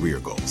specific career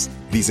goals.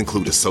 These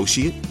include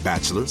associate,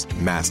 bachelor's,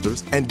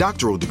 master's, and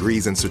doctoral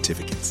degrees and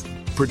certificates.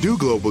 Purdue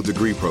Global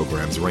degree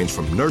programs range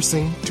from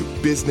nursing to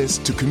business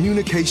to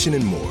communication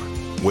and more.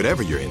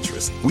 Whatever your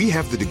interest, we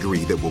have the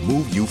degree that will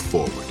move you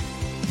forward.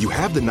 You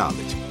have the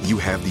knowledge, you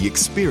have the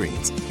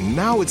experience.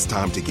 Now it's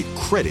time to get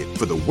credit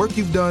for the work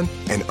you've done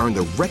and earn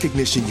the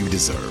recognition you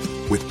deserve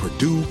with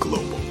Purdue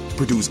Global,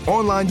 Purdue's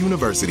online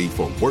university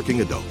for working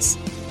adults.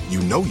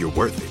 You know you're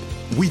worth it.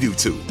 We do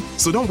too.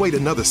 So don't wait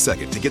another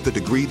second to get the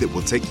degree that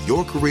will take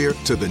your career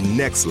to the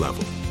next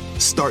level.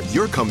 Start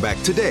your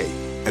comeback today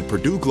at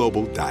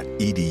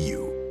purdueglobal.edu.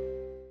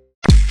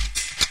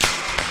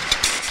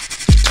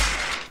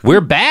 We're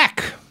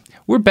back.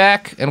 We're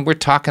back, and we're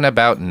talking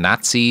about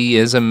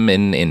Nazism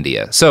in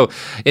India. So,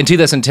 in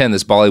 2010,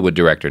 this Bollywood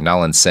director,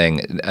 Nalan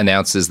Singh,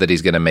 announces that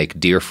he's going to make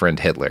Dear Friend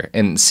Hitler.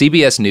 And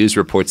CBS News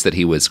reports that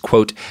he was,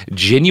 quote,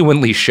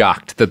 genuinely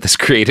shocked that this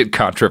created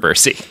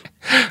controversy.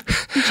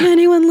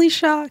 Genuinely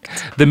shocked.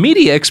 The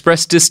media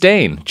expressed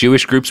disdain.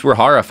 Jewish groups were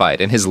horrified,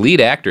 and his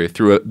lead actor,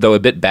 though a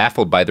bit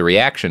baffled by the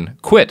reaction,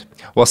 quit.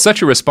 While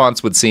such a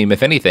response would seem,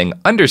 if anything,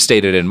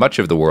 understated in much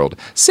of the world,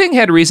 Singh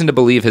had reason to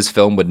believe his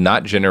film would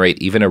not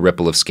generate even a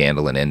ripple of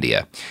scandal in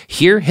India.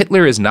 Here,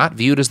 Hitler is not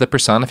viewed as the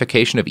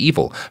personification of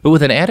evil, but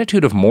with an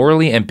attitude of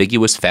morally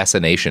ambiguous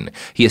fascination.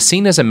 He is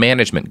seen as a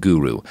management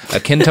guru,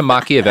 akin to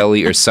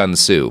Machiavelli or Sun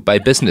Tzu, by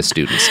business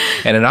students,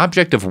 and an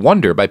object of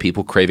wonder by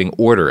people craving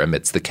order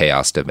amidst the chaos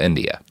of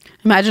India.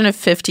 Imagine if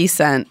 50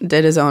 Cent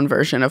did his own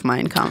version of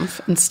Mein Kampf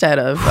instead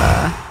of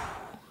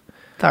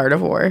The Art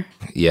of War.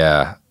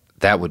 Yeah,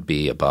 that would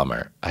be a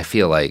bummer. I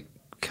feel like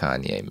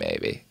Kanye,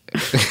 maybe.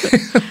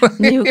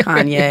 New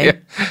Kanye. Yeah.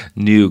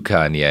 New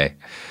Kanye.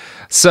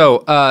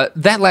 So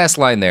that last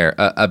line there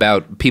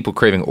about people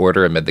craving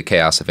order amid the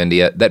chaos of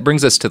India, that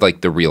brings us to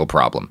like the real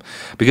problem.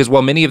 Because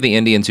while many of the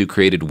Indians who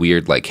created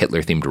weird like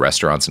Hitler-themed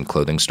restaurants and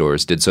clothing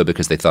stores did so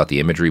because they thought the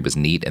imagery was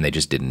neat and they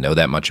just didn't know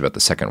that much about the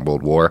Second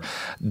World War,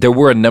 there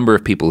were a number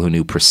of people who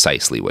knew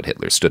precisely what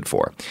Hitler stood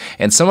for.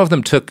 And some of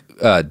them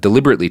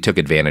deliberately took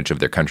advantage of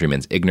their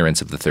countrymen's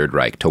ignorance of the Third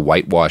Reich to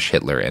whitewash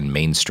Hitler and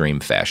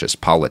mainstream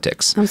fascist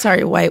politics. I'm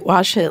sorry,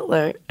 whitewash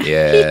Hitler.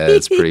 Yeah,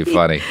 it's pretty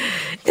funny.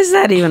 Is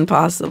that even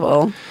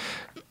possible?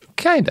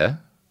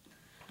 Kinda.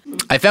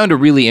 I found a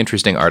really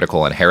interesting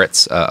article on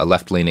Haaretz, a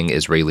left-leaning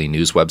Israeli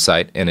news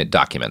website, and it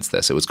documents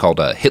this. It was called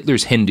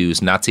Hitler's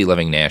Hindus,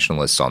 Nazi-Loving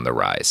Nationalists on the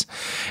Rise.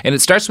 And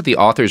it starts with the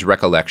author's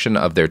recollection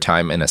of their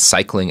time in a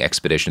cycling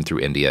expedition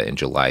through India in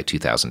July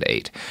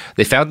 2008.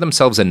 They found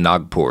themselves in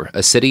Nagpur,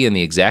 a city in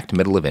the exact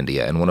middle of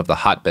India and one of the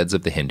hotbeds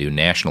of the Hindu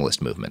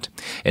nationalist movement.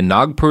 In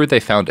Nagpur,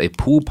 they found a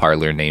pool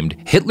parlor named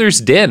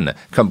Hitler's Den,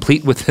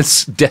 complete with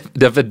this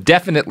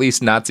definitely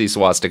Nazi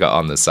swastika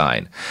on the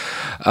sign.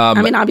 I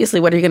mean,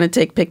 obviously, what are you going to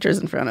take pictures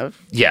in front of?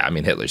 Yeah, I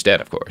mean, Hitler's Den,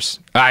 of course.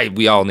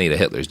 We all need a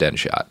Hitler's Den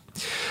shot.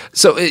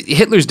 So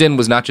Hitler's Den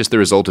was not just the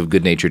result of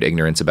good-natured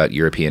ignorance about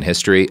European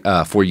history,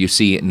 for you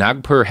see,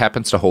 Nagpur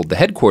happens to hold the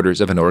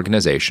headquarters of an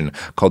organization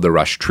called the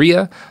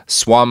Rashtriya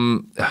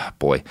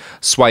Swayamsevak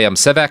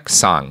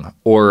Sangh,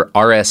 or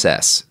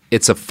RSS.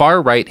 It's a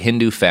far-right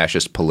Hindu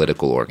fascist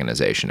political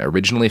organization,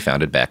 originally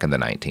founded back in the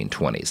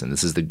 1920s. And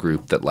this is the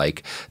group that,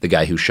 like, the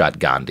guy who shot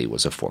Gandhi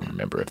was a former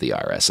member of the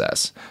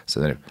RSS. So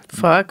they're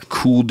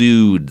cool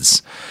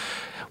dudes.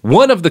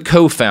 One of the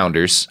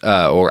co-founders,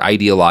 or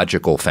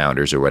ideological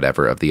founders or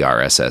whatever, of the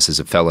RSS is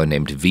a fellow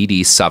named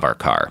V.D.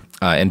 Savarkar.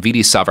 And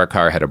V.D.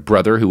 Savarkar had a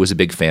brother who was a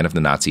big fan of the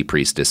Nazi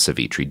priestess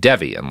Savitri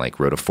Devi and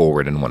wrote a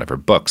foreword in one of her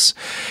books.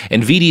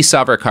 And V.D.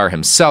 Savarkar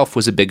himself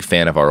was a big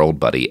fan of our old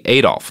buddy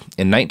Adolf.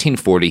 In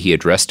 1940, he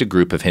addressed a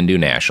group of Hindu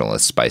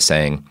nationalists by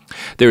saying,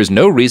 "There is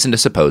no reason to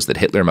suppose that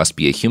Hitler must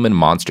be a human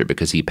monster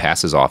because he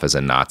passes off as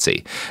a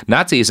Nazi.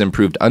 Nazism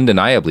proved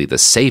undeniably the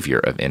savior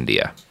of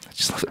India."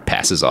 Just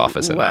passes off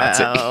as a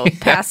Nazi.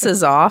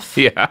 Passes off.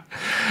 Yeah.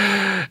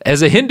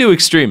 As a Hindu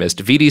extremist,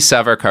 V.D.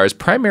 Savarkar's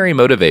primary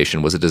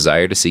motivation was a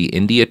desire to see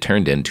India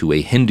turned into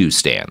a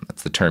Hindustan.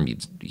 That's the term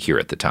you'd hear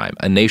at the time.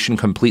 A nation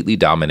completely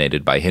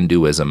dominated by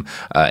Hinduism,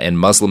 and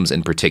Muslims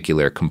in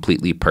particular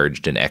completely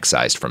purged and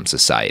excised from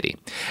society.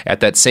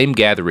 At that same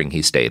gathering,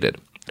 he stated,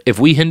 "If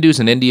we Hindus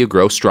in India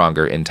grow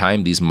stronger, in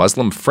time these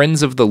Muslim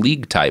Friends of the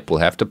League type will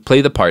have to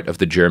play the part of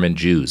the German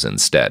Jews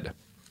instead."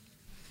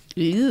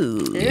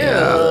 Ew.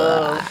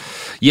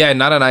 Yeah,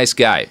 not a nice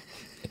guy.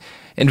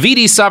 And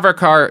V.D.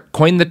 Savarkar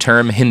coined the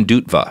term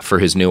Hindutva for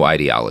his new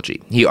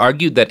ideology. He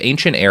argued that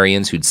ancient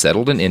Aryans who'd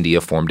settled in India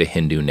formed a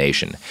Hindu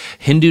nation.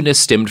 Hinduness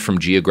stemmed from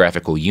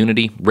geographical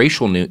unity,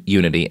 racial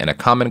unity, and a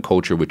common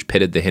culture which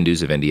pitted the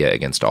Hindus of India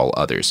against all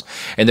others.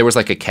 And there was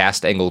a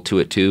caste angle to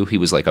it too. He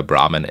was a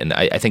Brahmin, and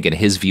I think in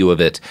his view of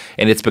it,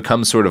 and it's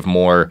become sort of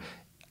more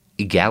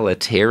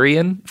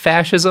egalitarian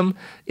fascism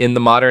in the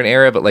modern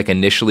era, but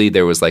initially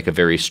there was a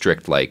very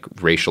strict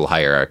racial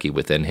hierarchy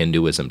within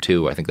Hinduism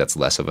too. I think that's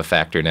less of a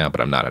factor now, but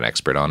I'm not an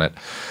expert on it.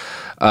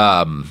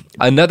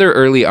 Another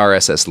early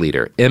RSS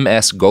leader,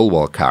 M.S.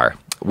 Golwalkar,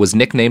 was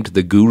nicknamed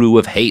the Guru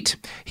of Hate.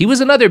 He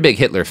was another big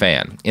Hitler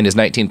fan. In his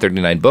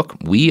 1939 book,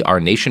 We Are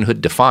Nationhood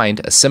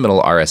Defined, a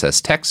seminal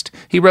RSS text,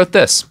 he wrote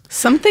this.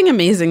 Something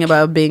amazing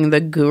about being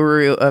the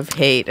Guru of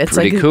Hate. It's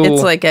Pretty cool.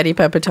 It's like Eddie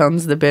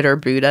Pepitone's the bitter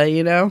Buddha,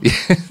 you know?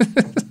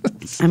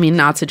 I mean,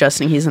 not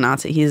suggesting he's a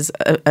Nazi. He's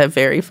a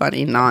very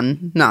funny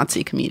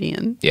non-Nazi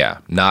comedian. Yeah,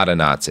 not a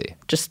Nazi.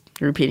 Just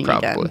repeating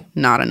Probably. again.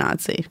 Not a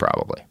Nazi.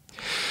 Probably.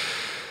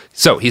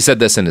 So he said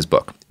this in his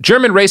book.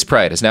 German race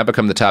pride has now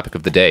become the topic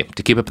of the day.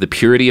 To keep up the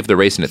purity of the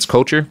race and its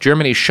culture,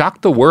 Germany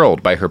shocked the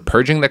world by her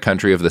purging the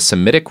country of the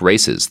Semitic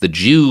races, the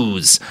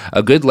Jews,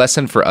 a good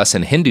lesson for us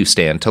in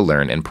Hindustan to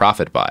learn and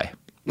profit by.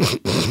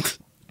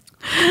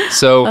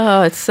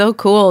 Oh, it's so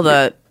cool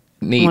that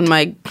neat. when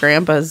my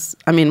grandma's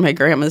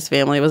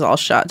family was all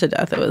shot to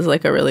death, it was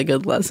a really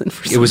good lesson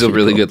for some It was a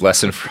really people. good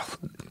lesson for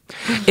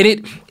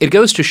and it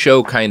goes to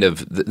show kind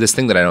of this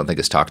thing that I don't think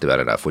is talked about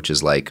enough, which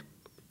is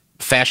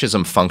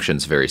fascism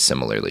functions very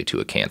similarly to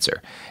a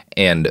cancer.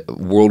 And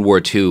World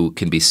War II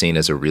can be seen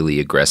as a really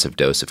aggressive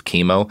dose of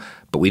chemo,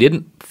 but we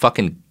didn't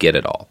fucking get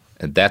it all.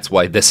 And that's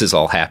why this is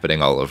all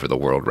happening all over the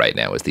world right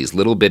now, is these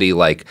little bitty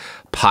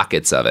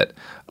pockets of it.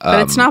 But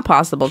it's not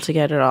possible to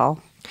get it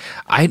all.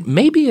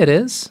 Maybe it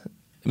is.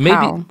 Maybe.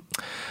 How?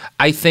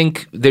 I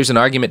think there's an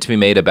argument to be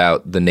made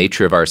about the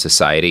nature of our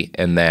society,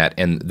 and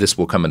this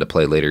will come into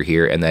play later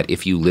here, and that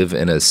if you live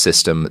in a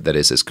system that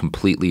is as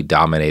completely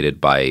dominated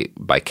by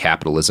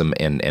capitalism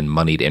and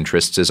moneyed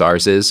interests as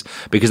ours is,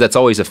 because that's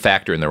always a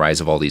factor in the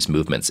rise of all these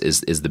movements,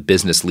 is the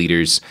business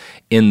leaders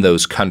in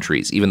those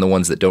countries, even the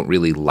ones that don't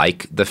really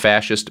like the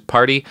fascist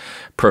party,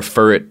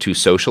 prefer it to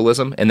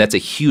socialism, and that's a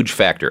huge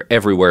factor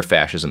everywhere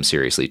fascism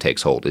seriously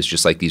takes hold. It's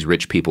just these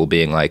rich people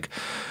being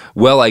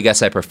well, I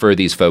guess I prefer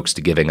these folks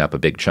to giving up a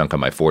big chunk of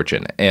my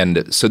fortune.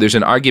 And so there's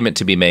an argument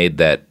to be made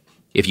that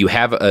if you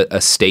have a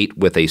state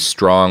with a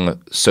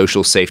strong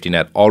social safety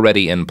net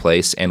already in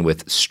place and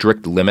with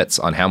strict limits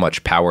on how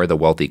much power the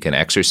wealthy can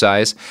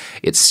exercise,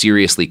 it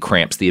seriously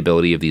cramps the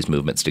ability of these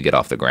movements to get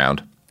off the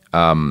ground.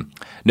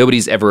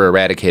 Nobody's ever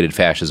eradicated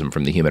fascism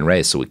from the human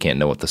race, so we can't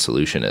know what the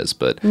solution is.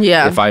 But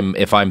yeah.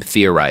 if I'm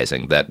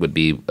theorizing, that would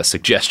be a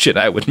suggestion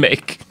I would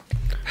make.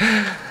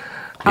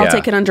 I'll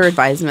take it under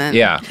advisement.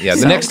 Yeah. The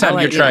So next time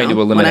I'll you're let you trying know to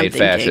what I'm eliminate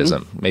thinking.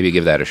 fascism, maybe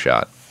give that a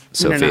shot,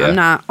 Sophia. No, I'm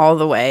not all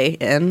the way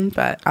in,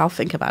 but I'll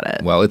think about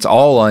it. Well, it's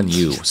all on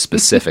you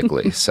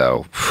specifically,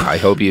 so I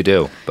hope you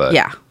do. But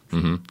Yeah.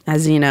 Mm-hmm.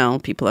 As you know,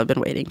 people have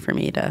been waiting for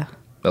me to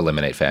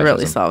eliminate fascism.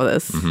 really solve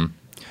this. Mm-hmm.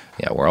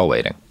 Yeah, we're all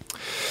waiting.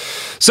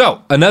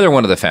 So, another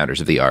one of the founders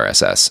of the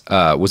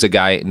RSS was a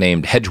guy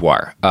named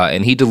Hedgewar,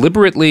 and he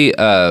deliberately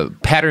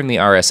patterned the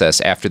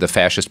RSS after the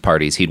fascist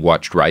parties he'd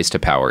watched rise to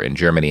power in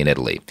Germany and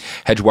Italy.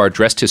 Hedgewar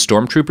dressed his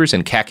stormtroopers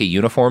in khaki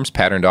uniforms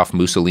patterned off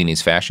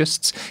Mussolini's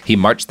fascists. He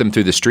marched them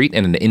through the street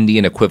in an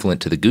Indian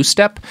equivalent to the goose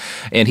step,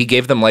 and he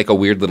gave them a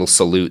weird little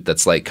salute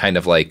that's kind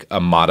of a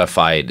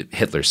modified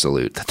Hitler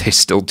salute that they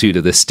still do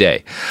to this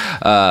day.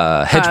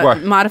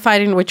 Hedgewar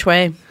Modified in which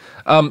way?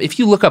 If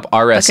you look up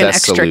RSS An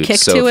extra salute, kick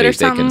Sophie, to it or they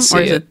something? can see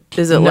Or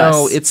is it less?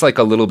 No, it's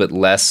a little bit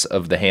less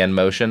of the hand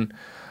motion.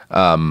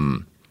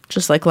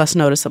 Just less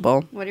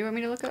noticeable. What do you want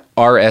me to look up?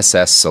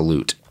 RSS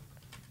salute.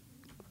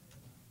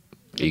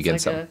 You It's get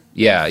like some? a-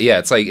 Yeah.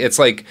 It's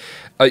like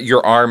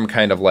your arm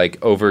kind of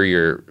over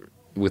your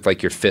with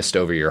your fist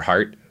over your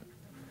heart.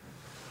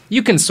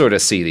 You can sort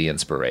of see the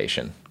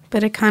inspiration.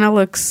 But it kind of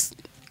looks,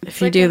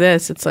 if you do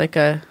this, it's like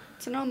a...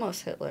 It's an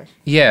almost Hitler.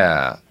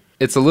 Yeah.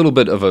 It's a little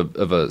bit of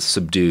a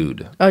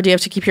subdued. Oh, do you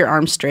have to keep your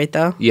arms straight,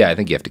 though? Yeah, I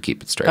think you have to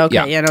keep it straight.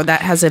 Okay, yeah.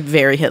 That has a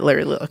very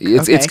Hitler look.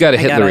 It's got a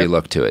Hitlery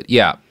look to it,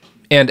 yeah.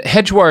 And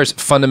Hedgewar's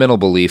fundamental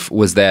belief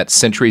was that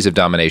centuries of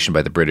domination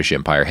by the British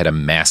Empire had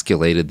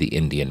emasculated the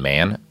Indian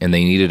man, and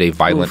they needed a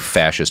violent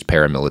fascist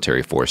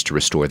paramilitary force to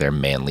restore their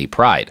manly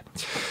pride.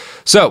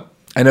 So,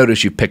 I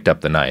noticed you picked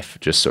up the knife,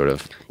 just sort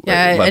of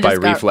by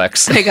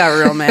reflex. I got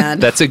real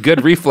mad. That's a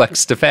good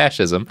reflex to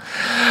fascism.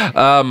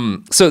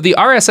 So the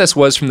RSS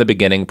was from the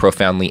beginning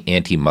profoundly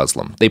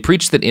anti-Muslim. They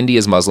preached that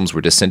India's Muslims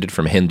were descended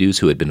from Hindus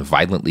who had been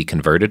violently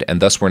converted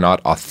and thus were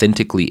not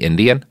authentically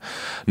Indian.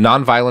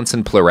 Nonviolence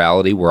and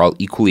plurality were all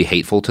equally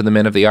hateful to the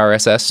men of the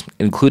RSS,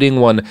 including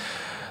one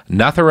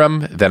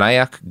Natharam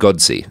Vinayak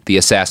Godse, the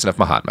assassin of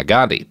Mahatma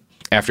Gandhi.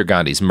 After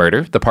Gandhi's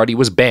murder, the party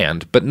was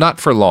banned, but not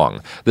for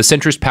long. The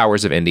centrist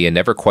powers of India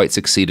never quite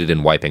succeeded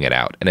in wiping it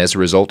out, and as a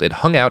result, it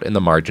hung out in the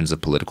margins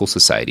of political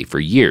society for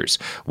years,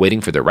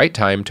 waiting for the right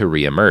time to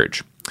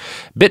re-emerge.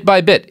 Bit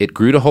by bit, it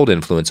grew to hold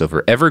influence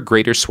over ever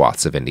greater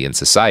swaths of Indian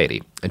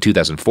society. In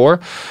 2004,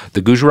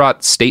 the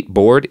Gujarat State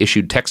Board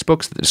issued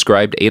textbooks that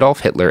described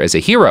Adolf Hitler as a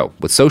hero,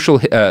 with social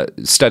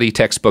study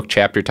textbook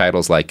chapter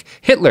titles like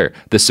Hitler,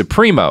 the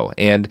Supremo,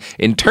 and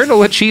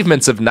Internal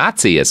Achievements of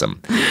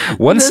Nazism.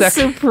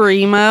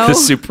 Supremo? The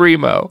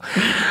Supremo.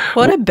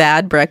 What a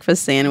bad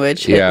breakfast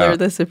sandwich. Hitler,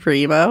 the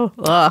Supremo.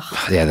 Ugh.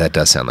 Yeah, that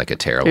does sound like a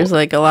terrible... There's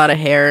like a lot of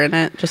hair in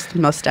it, just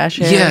mustache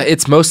hair. Yeah,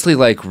 it's mostly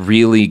like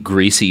really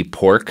greasy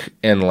pork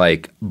and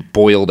like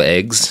boiled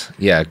eggs.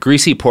 Yeah,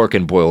 greasy pork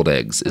and boiled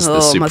eggs is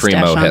the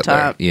Supremo Hitler.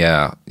 Top.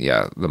 Yeah,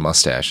 the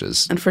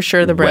mustaches. And for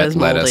sure the bread is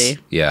moldy. Lettuce.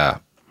 Yeah.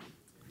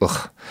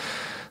 Ugh.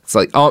 It's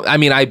like,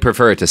 I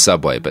prefer it to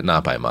Subway, but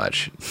not by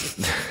much.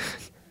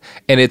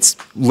 And it's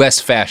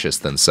less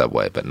fascist than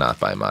Subway, but not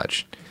by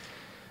much.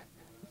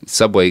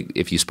 Subway,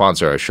 if you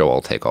sponsor our show,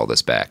 I'll take all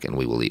this back and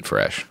we will eat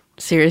fresh.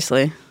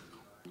 Seriously.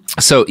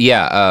 So,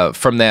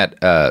 from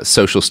that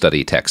social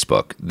study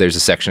textbook, there's a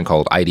section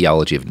called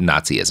Ideology of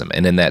Nazism,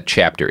 and in that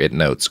chapter it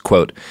notes,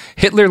 quote,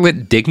 Hitler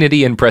lent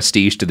dignity and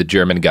prestige to the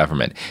German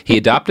government. He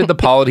adopted the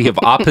polity of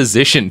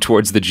opposition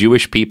towards the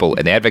Jewish people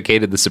and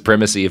advocated the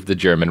supremacy of the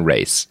German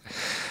race.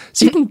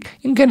 So you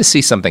can kind of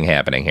see something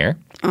happening here.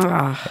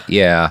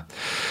 Yeah.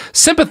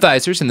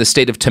 Sympathizers in the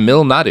state of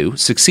Tamil Nadu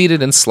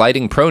succeeded in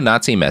sliding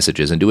pro-Nazi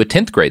messages into a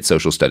 10th grade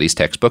social studies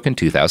textbook in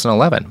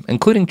 2011,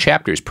 including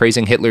chapters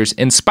praising Hitler's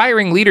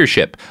inspiring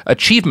leadership,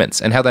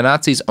 achievements, and how the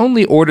Nazis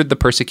only ordered the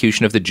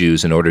persecution of the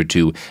Jews in order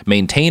to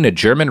maintain a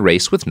German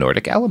race with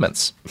Nordic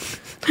elements.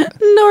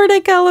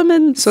 Nordic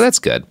elements. So that's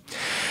good.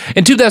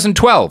 In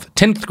 2012,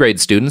 10th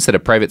grade students at a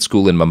private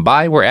school in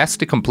Mumbai were asked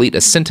to complete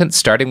a sentence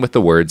starting with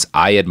the words,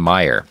 I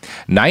admire.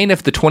 9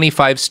 of the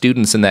 25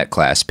 students in that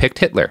class picked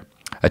Hitler.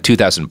 A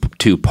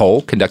 2002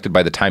 poll conducted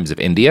by the Times of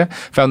India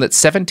found that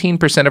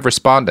 17% of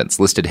respondents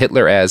listed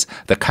Hitler as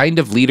the kind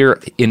of leader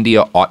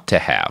India ought to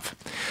have.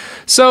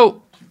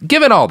 So,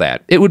 given all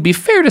that, it would be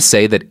fair to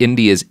say that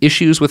India's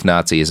issues with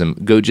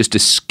Nazism go just a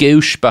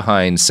skosh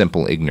behind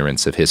simple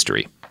ignorance of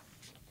history.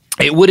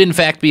 It would, in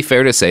fact, be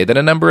fair to say that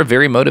a number of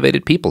very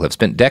motivated people have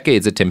spent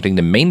decades attempting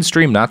to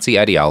mainstream Nazi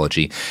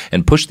ideology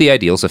and push the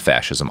ideals of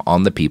fascism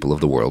on the people of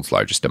the world's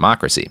largest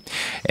democracy.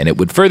 And it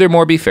would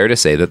furthermore be fair to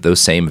say that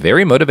those same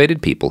very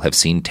motivated people have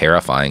seen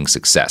terrifying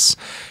success.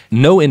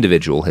 No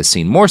individual has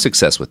seen more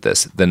success with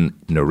this than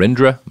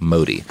Narendra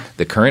Modi,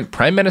 the current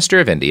Prime Minister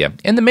of India,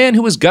 and the man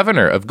who was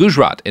governor of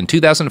Gujarat in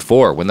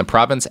 2004 when the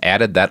province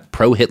added that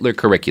pro-Hitler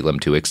curriculum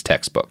to its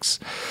textbooks.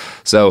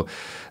 So,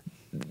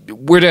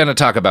 we're going to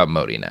talk about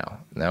Modi now.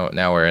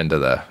 Now we're into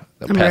the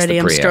I'm ready.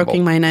 I'm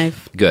stroking my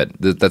knife. Good.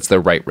 That's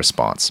the right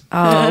response.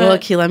 Oh,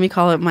 look, he let me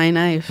call it my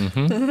knife.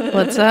 Mm-hmm.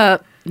 What's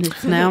up?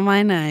 It's now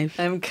my knife.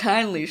 I'm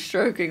kindly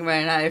stroking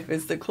my knife.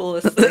 It's the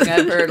coolest thing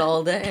I've heard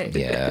all day.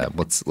 Yeah,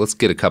 let's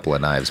get a couple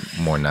of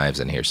more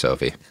knives in here,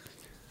 Sophie.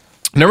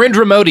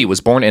 Narendra Modi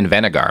was born in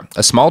Vanagar,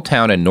 a small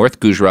town in North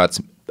Gujarat's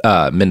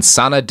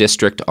Mensana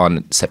district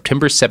on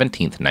September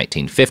 17th,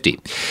 1950.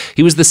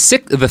 He was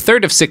the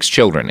third of 6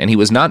 children, and he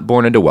was not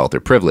born into wealth or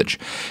privilege.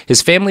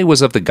 His family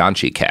was of the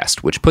Ganchi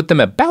caste, which put them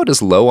about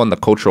as low on the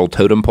cultural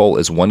totem pole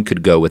as one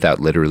could go without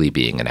literally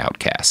being an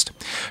outcast.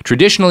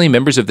 Traditionally,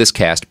 members of this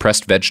caste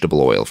pressed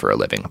vegetable oil for a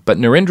living, but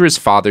Narendra's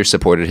father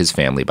supported his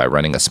family by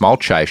running a small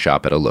chai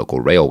shop at a local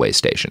railway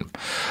station.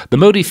 The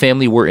Modi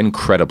family were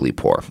incredibly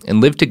poor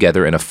and lived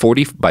together in a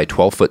 40 by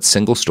 12-foot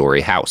single-story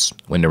house.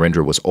 When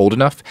Narendra was old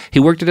enough, he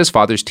worked at his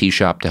father's tea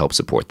shop to help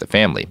support the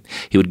family.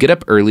 He would get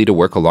up early to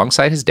work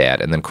alongside his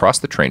dad and then cross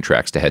the train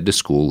tracks to head to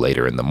school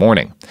later in the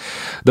morning.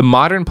 The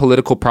modern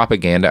political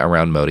propaganda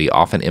around Modi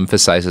often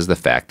emphasizes the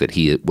fact that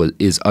he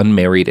is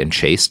unmarried and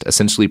chaste,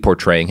 essentially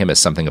portraying him as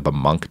something of a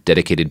monk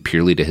dedicated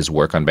purely to his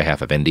work on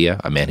behalf of India,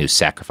 a man who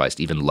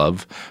sacrificed even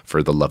love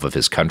for the love of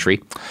his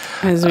country.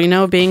 As we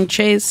know, being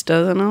chaste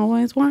doesn't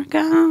always work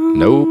out.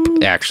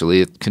 Nope.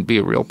 Actually, it can be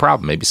a real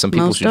problem. Maybe some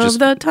people Most should of just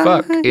the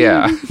time. fuck.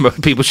 Yeah.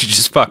 People should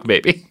just fuck,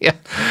 maybe. Yeah.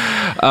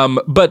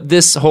 But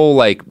this whole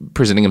like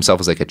presenting himself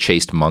as like a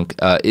chaste monk,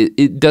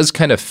 it does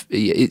kind of,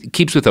 it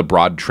keeps with a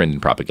broad trend in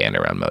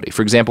propaganda around Modi.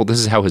 For example, this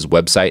is how his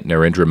website,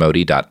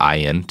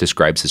 narendramodi.in,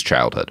 describes his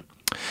childhood.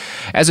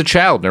 As a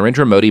child,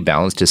 Narendra Modi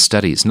balanced his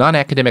studies,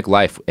 non-academic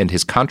life, and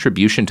his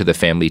contribution to the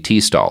family tea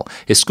stall.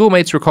 His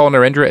schoolmates recall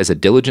Narendra as a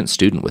diligent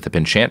student with a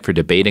penchant for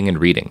debating and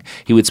reading.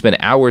 He would spend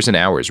hours and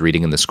hours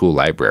reading in the school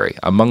library.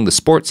 Among the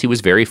sports, he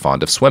was very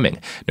fond of swimming.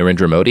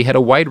 Narendra Modi had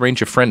a wide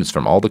range of friends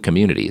from all the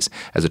communities.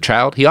 As a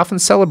child, he often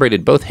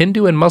celebrated both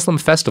Hindu and Muslim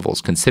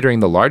festivals, considering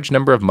the large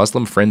number of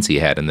Muslim friends he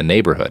had in the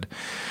neighborhood.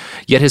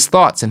 Yet his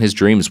thoughts and his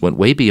dreams went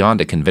way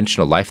beyond a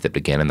conventional life that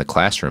began in the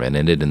classroom and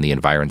ended in the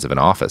environs of an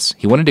office.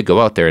 He wanted to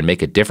go out there and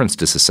make a difference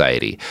to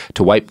society,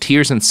 to wipe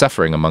tears and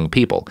suffering among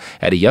people.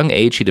 At a young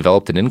age, he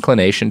developed an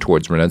inclination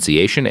towards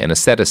renunciation and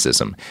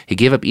asceticism. He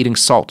gave up eating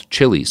salt,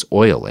 chilies,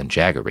 oil, and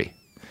jaggery.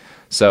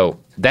 So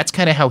that's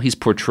kind of how he's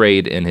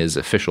portrayed in his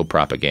official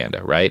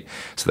propaganda, right?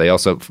 So they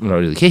also,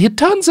 he had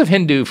tons of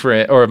Hindu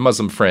or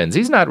Muslim friends.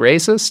 He's not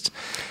racist.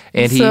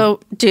 And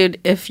dude,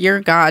 if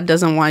your God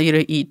doesn't want you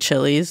to eat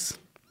chilies,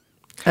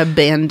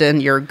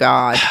 abandon your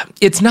God.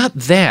 It's not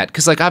that,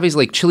 because like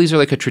obviously like chilies are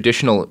like a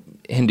traditional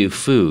Hindu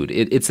food.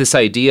 It's this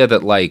idea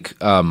that like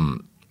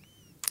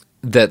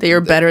that you're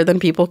better than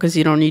people because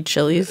you don't eat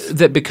chilies.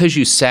 That because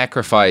you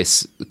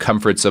sacrifice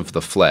comforts of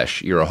the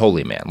flesh, you're a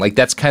holy man. Like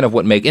that's kind of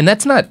what and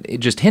that's not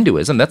just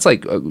Hinduism. That's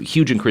like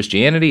huge in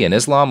Christianity and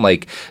Islam.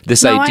 Like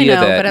this idea I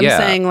know, that but I'm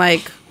saying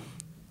like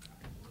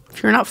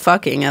if you're not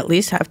fucking, at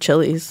least have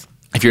chilies.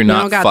 If you're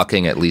not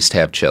fucking, at least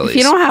have chilies. If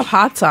you don't have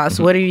hot sauce,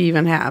 what do you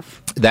even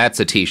have? That's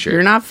a t-shirt.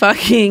 You're not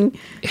fucking.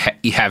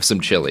 You have some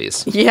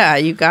chilies. Yeah,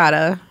 you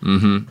gotta.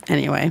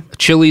 Anyway.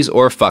 Chilies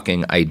or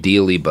fucking,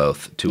 ideally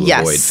both, to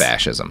avoid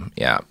fascism.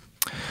 Yeah.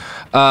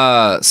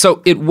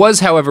 So it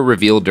was, however,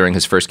 revealed during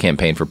his first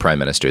campaign for prime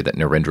minister that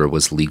Narendra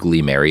was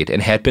legally married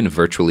and had been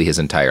virtually his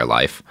entire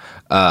life.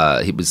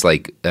 He was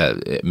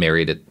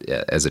married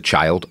as a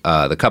child.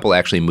 The couple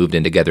actually moved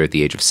in together at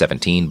the age of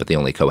 17, but they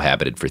only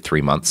cohabited for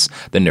 3 months.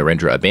 Then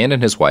Narendra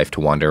abandoned his wife to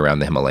wander around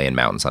the Himalayan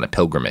mountains on a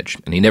pilgrimage,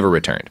 and he never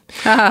returned.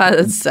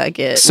 Suck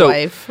it,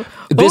 wife.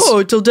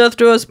 Till death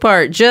do us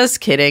part. Just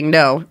kidding.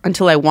 No,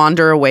 until I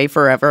wander away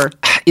forever.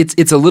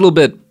 It's a little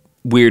bit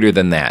weirder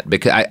than that,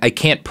 because I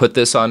can't put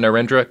this on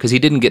Narendra because he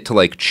didn't get to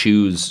like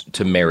choose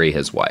to marry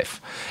his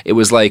wife. It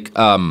was like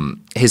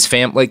his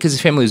family, because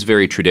his family was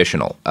very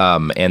traditional,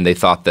 and they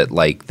thought that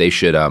like they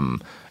should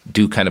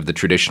do kind of the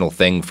traditional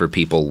thing for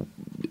people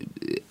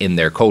in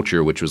their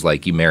culture, which was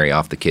like you marry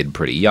off the kid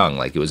pretty young,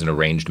 like it was an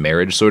arranged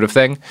marriage sort of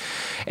thing.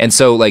 And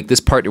so like this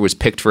partner was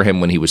picked for him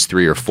when he was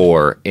 3 or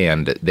 4,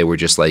 and they were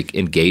just like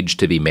engaged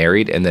to be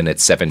married, and then at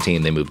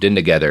 17 they moved in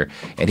together,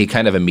 and he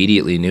kind of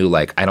immediately knew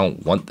like I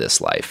don't want this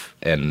life,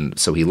 and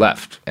so he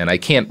left. And I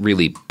can't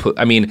really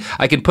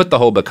I can put the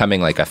whole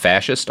becoming like a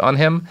fascist on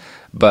him,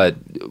 but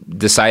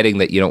deciding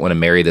that you don't want to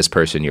marry this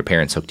person your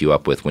parents hooked you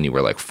up with when you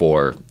were like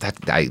 4,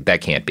 that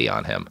can't be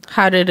on him.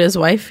 How did his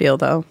wife feel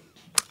though?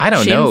 I don't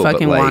know. She didn't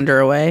fucking wander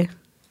away.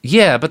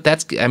 Yeah, but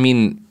that's,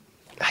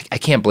 I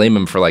can't blame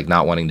him for like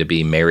not wanting to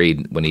be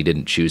married when he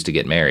didn't choose to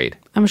get married.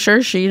 I'm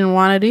sure she didn't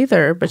want it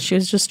either, but she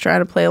was just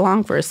trying to play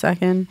along for a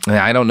second.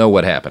 I don't know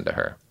what happened to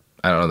her.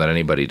 I don't know that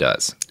anybody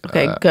does.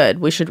 Okay, good.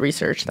 We should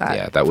research that.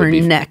 Yeah, that would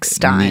be next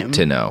time. Neat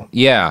to know.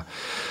 Yeah.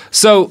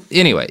 So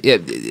anyway,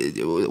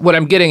 what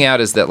I'm getting at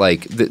is that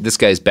like this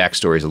guy's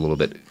backstory is a little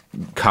bit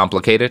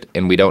complicated,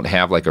 and we don't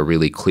have like a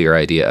really clear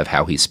idea of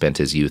how he spent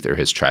his youth or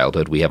his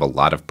childhood. We have a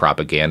lot of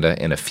propaganda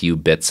and a few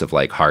bits of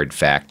like hard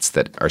facts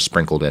that are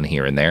sprinkled in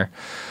here and there.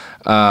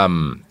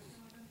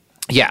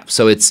 Yeah,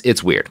 so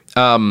it's weird.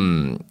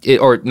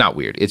 Or not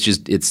weird.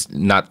 It's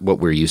not what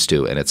we're used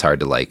to, and it's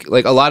hard to like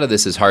a lot of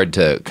this is hard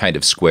to kind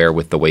of square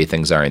with the way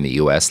things are in the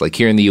US. Like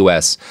here in the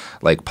US,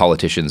 like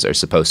politicians are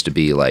supposed to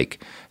be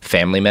like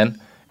family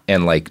men.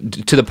 And like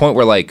to the point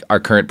where like our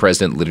current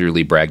president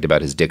literally bragged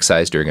about his dick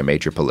size during a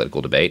major political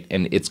debate.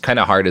 And it's kind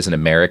of hard as an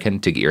American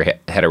to get your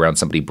head around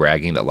somebody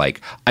bragging that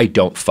like, I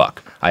don't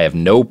fuck. I have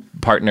no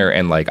partner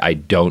and like I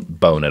don't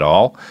bone at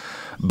all.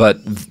 But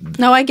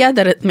no, I get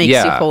that it makes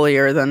you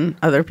holier than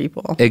other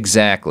people.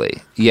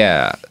 Exactly.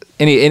 Yeah.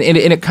 And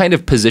it kind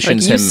of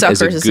positions like him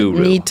as a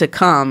guru. Need to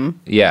come.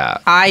 Yeah.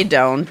 I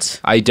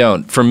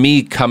don't. For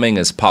me, coming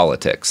is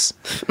politics.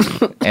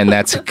 And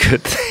that's a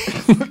good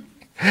thing.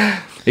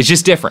 It's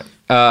just different.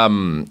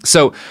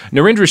 So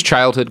Narendra's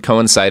childhood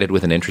coincided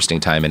with an interesting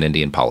time in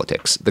Indian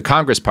politics. The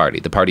Congress Party,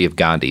 the party of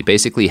Gandhi,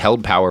 basically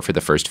held power for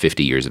the first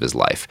 50 years of his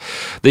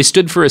life. They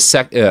stood for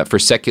for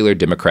secular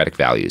democratic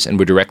values and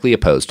were directly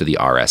opposed to the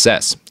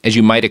RSS. As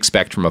you might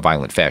expect from a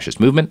violent fascist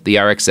movement, the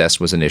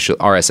RSS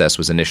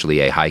was initially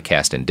a high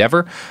caste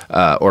endeavor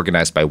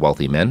organized by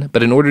wealthy men,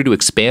 but in order to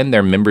expand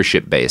their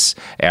membership base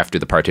after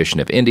the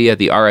partition of India,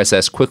 the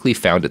RSS quickly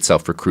found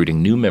itself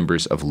recruiting new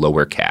members of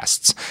lower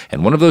castes.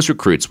 And one of those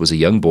recruits was a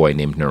young boy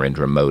named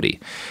Narendra Modi.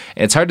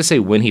 And it's hard to say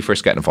when he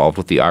first got involved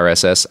with the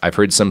RSS. I've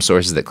heard some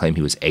sources that claim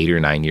he was 8 or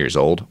 9 years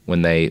old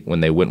when they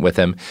went with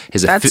him.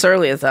 That's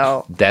early as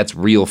hell. That's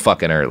real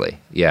fucking early.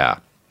 Yeah.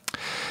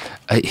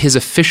 his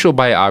official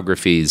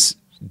biographies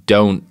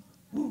don't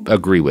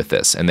agree with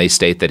this, and they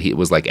state that it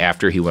was like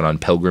after he went on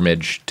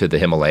pilgrimage to the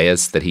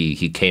Himalayas that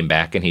he came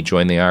back and he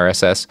joined the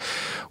RSS.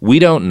 We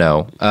don't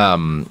know.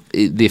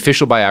 The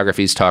official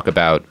biographies talk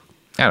about,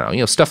 I don't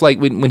know, stuff like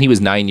when he was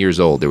 9 years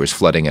old, there was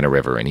flooding in a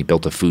river, and he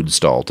built a food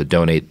stall to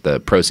donate the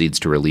proceeds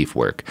to relief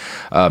work.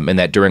 And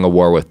that during a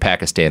war with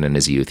Pakistan in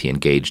his youth, he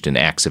engaged in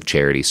acts of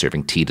charity,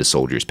 serving tea to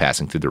soldiers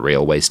passing through the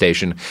railway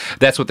station.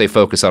 That's what they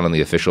focus on in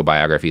the official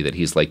biography, that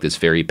he's like this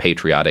very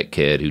patriotic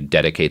kid who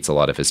dedicates a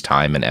lot of his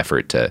time and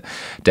effort to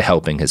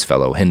helping his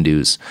fellow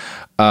Hindus.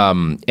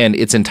 And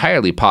it's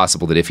entirely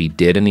possible that if he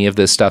did any of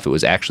this stuff, it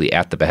was actually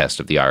at the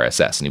behest of the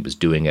RSS, and he was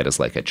doing it as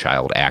like a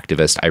child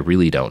activist. I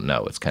really don't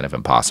know. It's kind of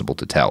impossible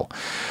to tell.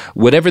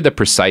 Whatever the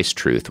precise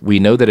truth, we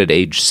know that at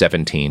age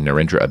 17,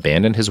 Narendra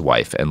abandoned his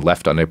wife and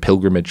left on a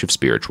pilgrimage of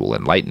spiritual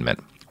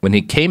enlightenment. When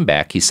he came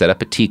back, he set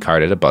up a tea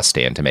cart at a bus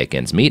stand to make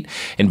ends meet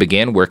and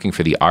began working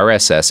for the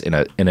RSS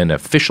in an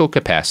official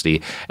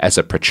capacity as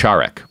a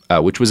pracharak,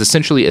 which was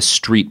essentially a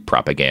street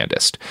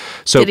propagandist.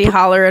 So did he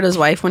holler at his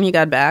wife when he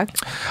got back?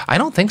 I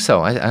don't think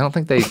so. I don't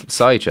think they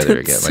saw each other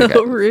again.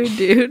 So rude,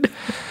 dude.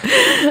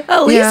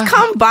 At least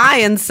come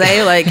by and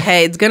say, like,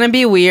 hey, it's going to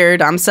be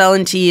weird. I'm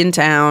selling tea in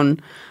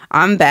town.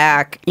 I'm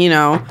back,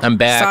 I'm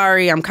back.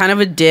 Sorry, I'm kind of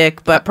a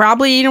dick, but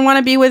probably you don't want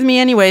to be with me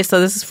anyway,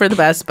 so this is for the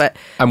best. But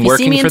I'm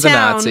working for the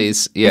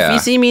Nazis. Yeah. If you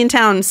see me in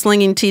town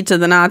slinging tea to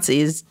the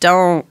Nazis,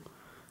 don't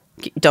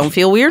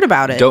feel weird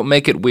about it. Don't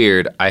make it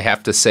weird. I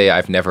have to say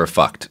I've never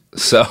fucked.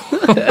 So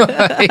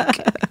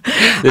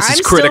this is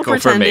critical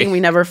for me.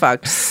 We never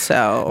fucked,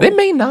 so. They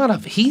may not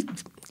have.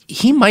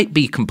 He might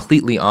be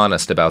completely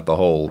honest about the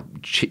whole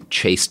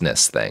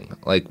chasteness thing.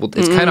 Like, well,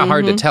 it's kind of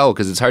hard to tell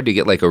because it's hard to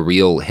get like a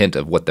real hint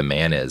of what the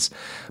man is.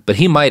 But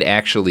he might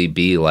actually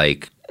be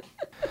like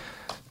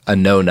a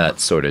no-nut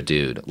sort of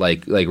dude,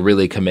 like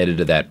really committed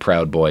to that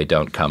proud boy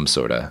don't come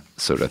sort of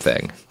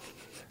thing.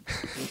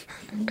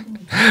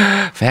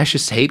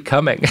 Fascists hate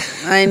coming.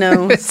 I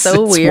know, it's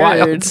weird.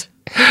 Wild.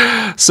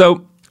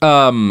 So.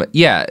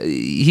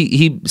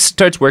 He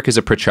starts work as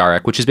a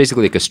pracharak, which is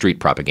basically like a street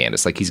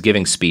propagandist. Like he's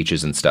giving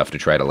speeches and stuff to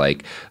try to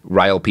like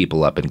rile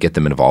people up and get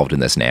them involved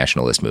in this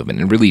nationalist movement,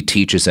 and really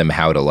teaches them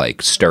how to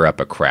like stir up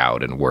a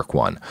crowd and work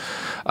one.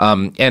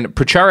 And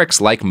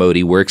pracharaks like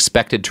Modi were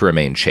expected to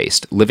remain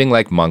chaste, living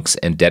like monks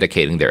and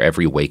dedicating their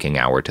every waking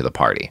hour to the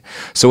party.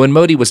 So when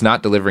Modi was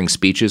not delivering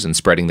speeches and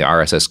spreading the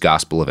RSS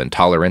gospel of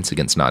intolerance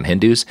against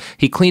non-Hindus,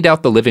 he cleaned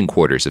out the living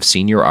quarters of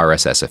senior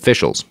RSS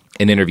officials.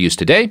 In interviews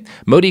today,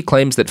 Modi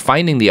claims that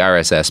finding the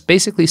RSS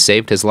basically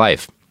saved his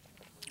life.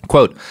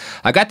 Quote,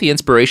 I got the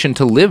inspiration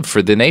to live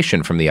for the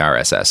nation from the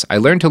RSS. I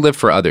learned to live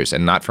for others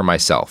and not for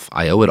myself.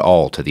 I owe it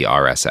all to the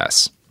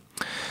RSS.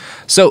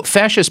 So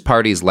fascist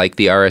parties like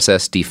the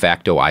RSS de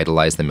facto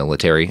idolize the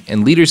military,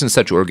 and leaders in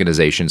such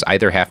organizations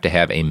either have to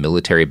have a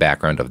military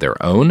background of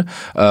their own,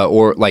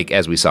 or like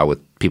as we saw with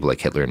people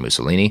like Hitler and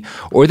Mussolini,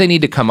 or they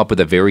need to come up with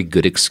a very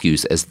good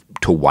excuse as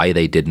to why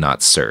they did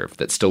not serve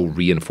that still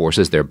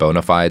reinforces their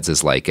bona fides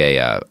as like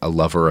a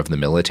lover of the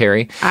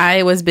military.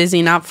 I was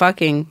busy not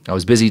fucking. I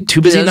was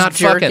too busy not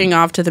fucking. Jerking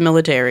off to the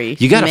military.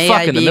 You gotta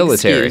fuck in the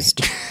military.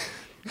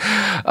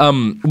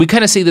 We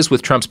kind of see this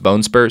with Trump's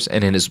bone spurs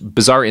and in his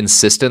bizarre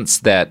insistence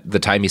that the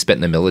time he spent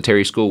in the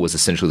military school was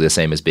essentially the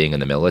same as being in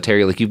the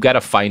military. Like, you've got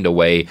to find a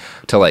way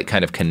to like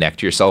kind of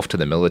connect yourself to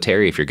the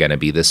military if you're going to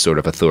be this sort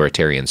of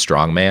authoritarian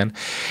strongman.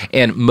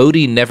 And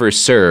Modi never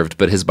served,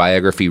 but his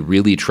biography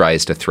really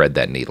tries to thread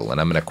that needle.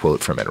 And I'm going to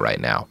quote from it right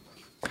now.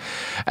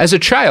 As a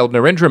child,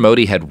 Narendra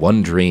Modi had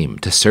one dream,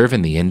 to serve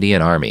in the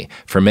Indian Army.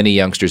 For many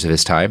youngsters of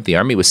his time, the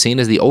Army was seen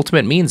as the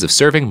ultimate means of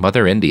serving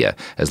Mother India.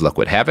 As luck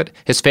would have it,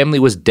 his family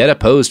was dead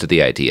opposed to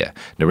the idea.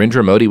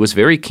 Narendra Modi was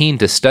very keen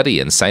to study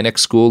in Sainik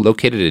School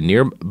located in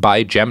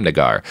nearby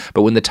Jamnagar,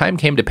 but when the time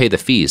came to pay the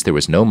fees, there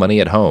was no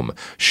money at home.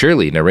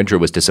 Surely, Narendra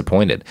was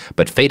disappointed,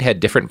 but fate had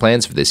different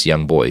plans for this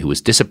young boy who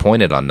was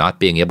disappointed on not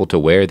being able to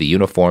wear the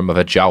uniform of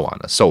a Jawan,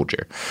 a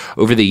soldier.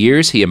 Over the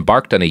years, he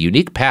embarked on a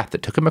unique path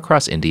that took him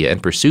across India in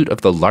pursuit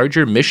of the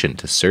larger mission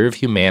to serve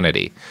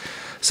humanity.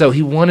 So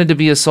he wanted to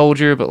be a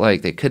soldier, but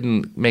like they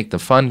couldn't make the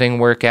funding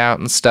work out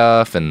and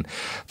stuff. And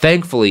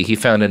thankfully, he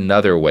found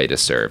another way to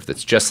serve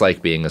that's just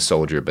like being a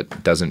soldier,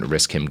 but doesn't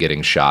risk him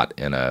getting shot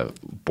in a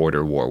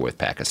border war with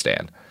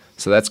Pakistan.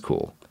 So that's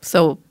cool.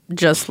 So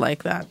just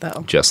like that,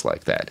 though. Just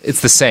like that.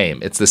 It's the same.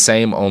 It's the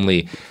same,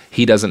 only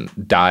he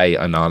doesn't die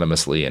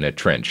anonymously in a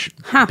trench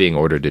being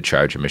ordered to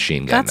charge a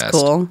machine gun nest. That's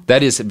cool.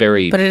 That is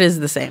very... But it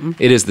is the same.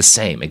 It is the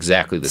same,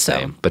 exactly the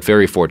same, but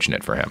very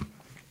fortunate for him.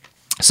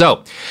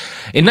 So,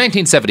 in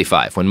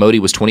 1975, when Modi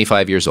was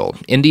 25 years old,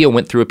 India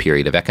went through a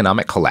period of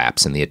economic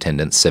collapse and the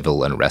attendant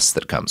civil unrest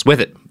that comes with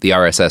it. The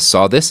RSS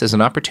saw this as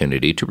an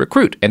opportunity to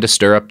recruit and to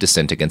stir up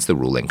dissent against the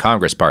ruling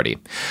Congress Party.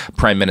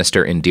 Prime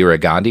Minister Indira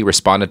Gandhi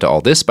responded to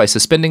all this by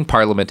suspending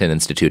parliament and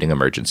instituting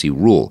emergency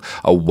rule,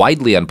 a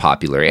widely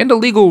unpopular and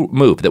illegal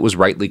move that was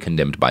rightly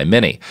condemned by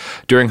many.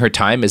 During her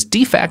time as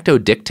de facto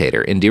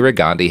dictator, Indira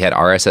Gandhi had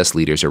RSS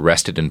leaders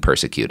arrested and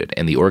persecuted,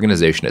 and the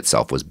organization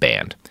itself was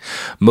banned.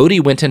 Modi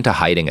went into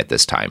hiding hiding at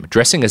this time,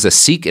 dressing as a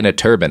Sikh in a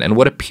turban and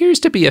what appears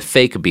to be a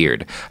fake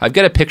beard. I've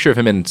got a picture of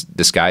him in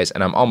disguise,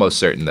 and I'm almost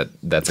certain that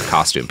that's a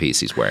costume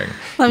piece he's wearing.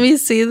 Let me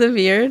see the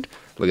beard.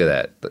 Look at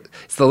that.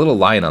 It's the little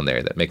line on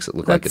there that makes it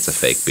look like it's a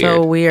fake beard.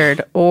 So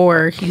weird.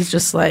 Or he's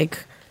just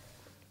like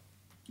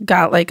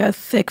got like a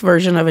thick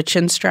version of a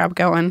chin strap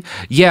going.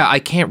 Yeah, I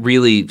can't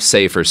really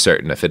say for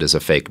certain if it is a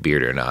fake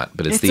beard or not,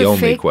 but it's the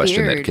only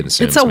question that concerns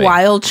me. It's a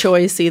wild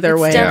choice either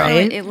way,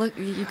 right?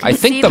 I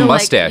think the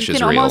mustache is real. You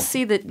can almost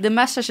see the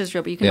mustache is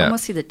real, but you can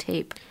almost see the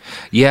tape.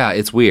 Yeah,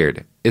 it's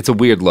weird. It's a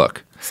weird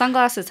look.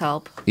 Sunglasses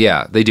help.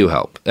 Yeah, they do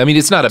help. I mean,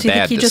 it's not a bad disguise. Do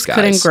you think he just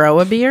couldn't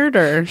grow a beard,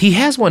 or he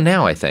has one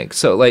now? I think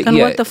so. Like, then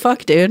what the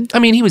fuck, dude? I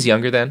mean, he was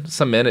younger then.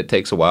 Some men, it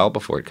takes a while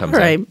before it comes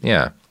in.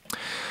 Yeah,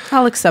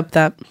 I'll accept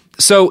that.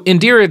 So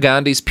Indira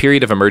Gandhi's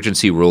period of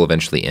emergency rule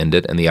eventually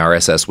ended, and the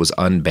RSS was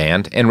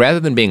unbanned. And rather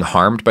than being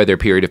harmed by their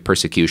period of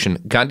persecution,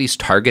 Gandhi's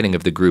targeting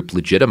of the group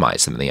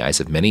legitimized them in the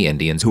eyes of many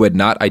Indians who had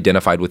not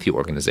identified with the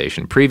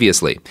organization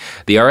previously.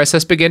 The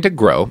RSS began to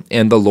grow,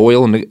 and the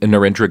loyal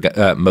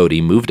Narendra Modi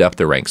moved up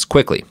the ranks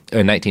quickly.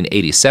 In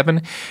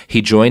 1987,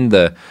 he joined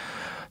the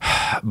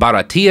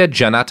Bharatiya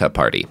Janata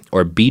Party,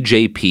 or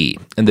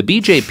BJP. And the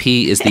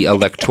BJP is the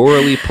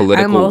electorally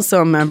political... I'm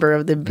also a member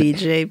of the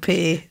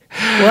BJP.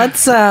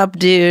 What's up,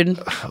 dude?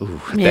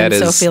 Me and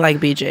Sophie like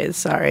BJs,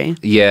 sorry.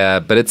 Yeah,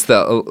 but it's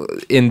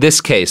in this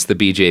case, the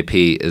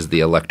BJP is the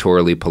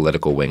electorally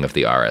political wing of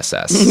the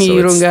RSS. So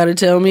you don't got to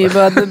tell me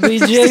about the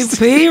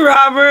BJP,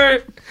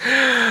 Robert.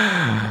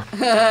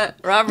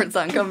 Robert's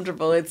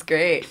uncomfortable. It's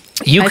great.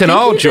 You can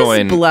all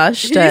join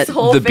blushed at the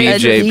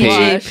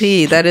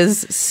BJP. That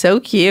is so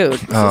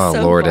cute. Oh,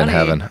 so Lord funny. In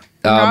heaven.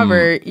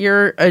 Robert,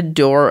 you're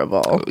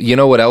adorable. You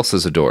know what else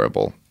is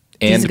adorable?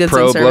 And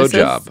pro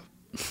blowjob.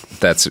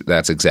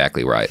 That's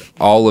exactly right.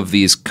 All of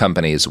these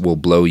companies will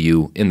blow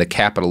you in the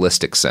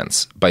capitalistic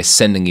sense by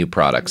sending you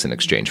products in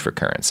exchange for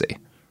currency.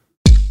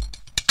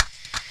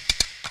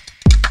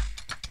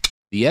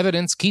 The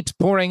evidence keeps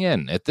pouring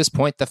in. At this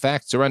point, the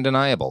facts are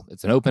undeniable.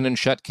 It's an open and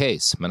shut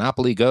case.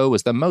 Monopoly Go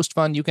is the most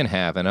fun you can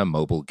have in a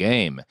mobile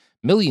game.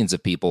 Millions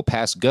of people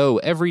pass Go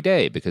every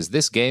day because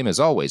this game is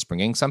always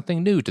bringing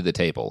something new to the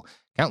table.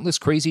 Countless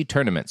crazy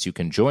tournaments you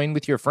can join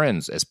with your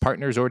friends as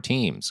partners or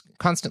teams.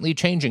 Constantly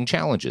changing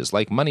challenges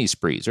like money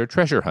sprees or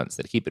treasure hunts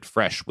that keep it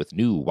fresh with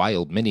new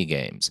wild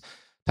mini-games.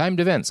 Timed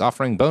events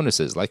offering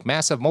bonuses like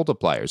massive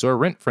multipliers or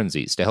rent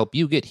frenzies to help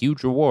you get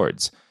huge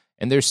rewards.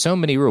 And there's so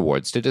many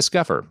rewards to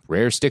discover.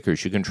 Rare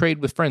stickers you can trade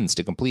with friends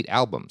to complete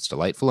albums,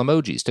 delightful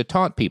emojis to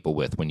taunt people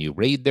with when you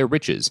raid their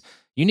riches,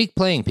 unique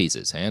playing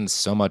pieces, and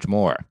so much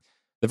more.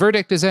 The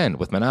verdict is in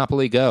with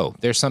Monopoly Go.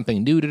 There's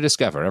something new to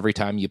discover every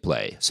time you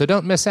play. So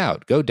don't miss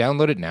out. Go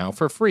download it now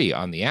for free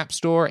on the App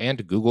Store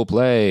and Google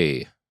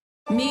Play.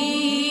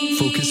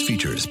 Focus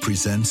Features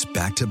presents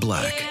Back to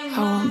Black. I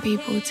want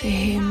people to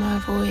hear my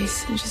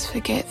voice and just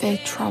forget their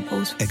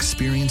troubles.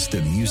 Experience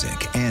the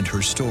music and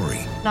her story.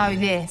 Know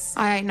this.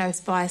 I ain't no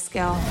Spice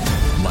Girl.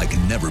 Like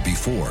never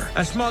before.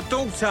 That's my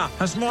daughter.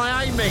 That's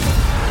my Amy.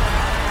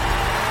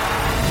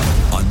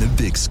 On the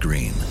big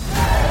screen.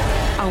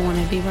 I want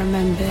to be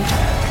remembered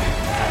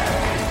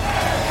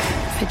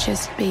for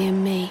just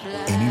being me.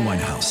 Amy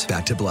Winehouse,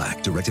 Back to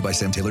Black, directed by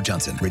Sam Taylor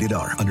Johnson. Rated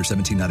R, under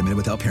 17, not a minute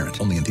without parent.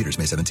 Only in theaters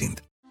May 17th.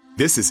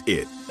 This is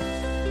it.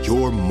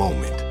 Your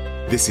moment.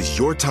 This is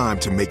your time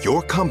to make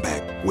your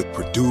comeback with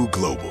Purdue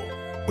Global.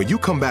 When you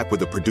come back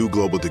with a Purdue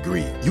Global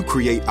degree, you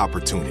create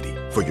opportunity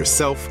for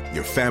yourself,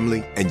 your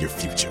family, and your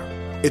future.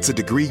 It's a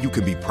degree you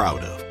can be proud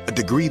of, a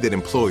degree that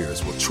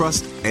employers will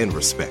trust and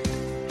respect.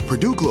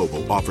 Purdue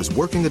Global offers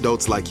working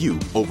adults like you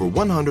over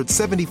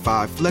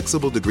 175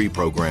 flexible degree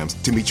programs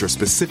to meet your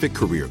specific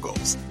career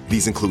goals.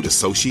 These include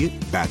associate,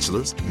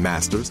 bachelor's,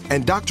 master's,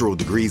 and doctoral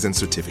degrees and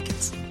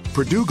certificates.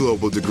 Purdue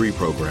Global degree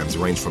programs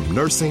range from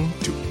nursing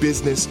to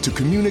business to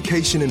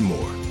communication and more.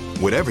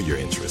 Whatever your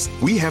interest,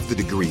 we have the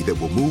degree that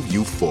will move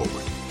you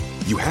forward.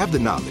 You have the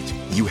knowledge,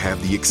 you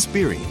have the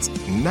experience.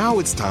 Now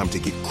it's time to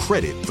get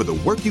credit for the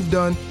work you've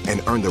done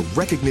and earn the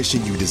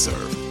recognition you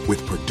deserve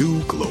with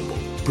Purdue Global.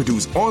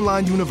 Purdue's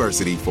online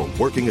university for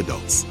working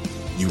adults.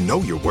 You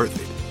know you're worth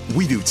it.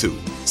 We do too.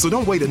 So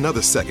don't wait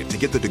another second to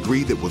get the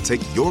degree that will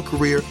take your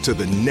career to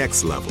the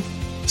next level.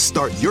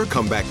 Start your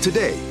comeback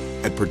today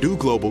at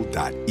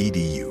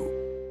purdueglobal.edu.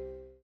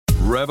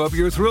 Rev up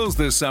your thrills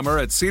this summer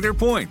at Cedar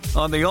Point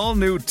on the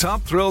all-new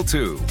Top Thrill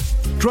 2.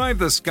 Drive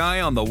the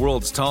sky on the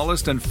world's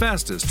tallest and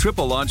fastest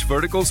triple-launch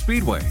vertical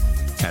speedway.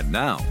 And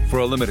now, for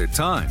a limited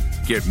time,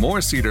 get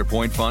more Cedar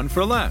Point fun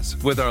for less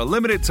with our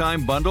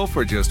limited-time bundle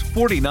for just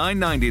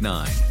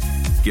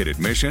 $49.99. Get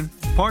admission,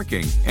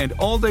 parking, and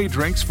all-day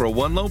drinks for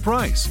one low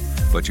price.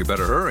 But you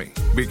better hurry,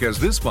 because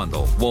this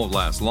bundle won't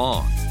last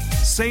long.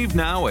 Save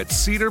now at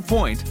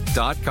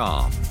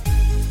cedarpoint.com.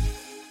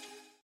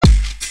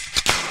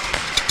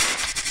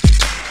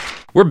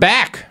 We're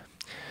back.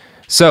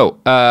 So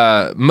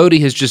Modi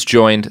has just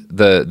joined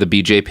the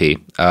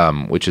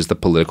BJP, which is the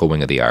political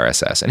wing of the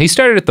RSS. And he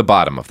started at the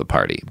bottom of the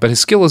party, but his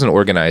skill as an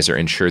organizer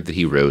ensured that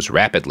he rose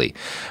rapidly.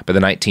 By the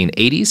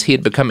 1980s, he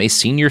had become a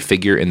senior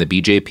figure in the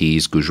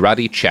BJP's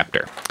Gujarati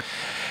chapter.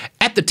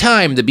 At the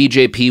time, the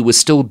BJP was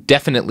still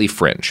definitely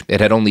fringe. It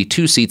had only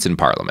 2 seats in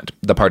parliament.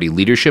 The party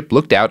leadership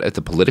looked out at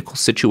the political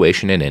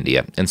situation in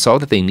India and saw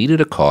that they needed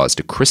a cause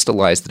to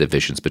crystallize the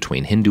divisions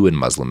between Hindu and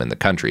Muslim in the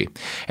country.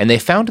 And they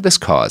found this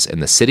cause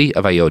in the city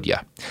of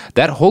Ayodhya.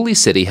 That holy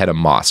city had a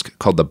mosque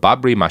called the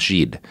Babri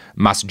Masjid,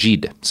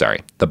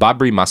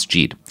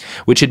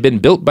 which had been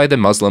built by the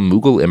Muslim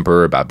Mughal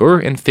Emperor Babur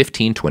in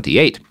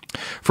 1528.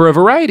 For a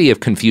variety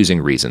of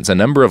confusing reasons, a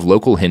number of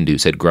local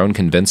Hindus had grown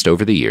convinced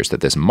over the years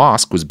that this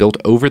mosque was built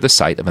over the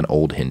site of an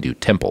old Hindu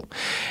temple.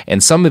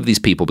 And some of these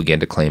people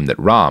began to claim that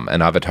Ram,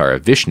 an avatar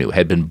of Vishnu,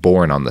 had been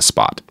born on the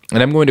spot.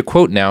 And I'm going to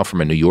quote now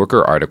from a New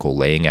Yorker article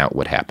laying out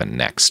what happened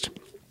next.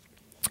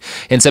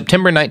 In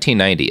September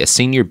 1990, a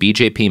senior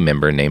BJP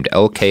member named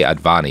L.K.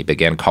 Advani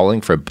began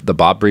calling for the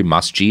Babri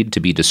Masjid to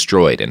be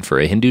destroyed and for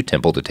a Hindu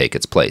temple to take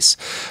its place.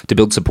 To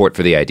build support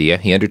for the idea,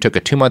 he undertook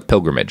a 2-month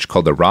pilgrimage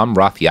called the Ram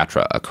Rath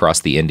Yatra across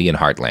the Indian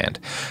heartland.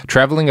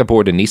 Traveling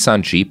aboard a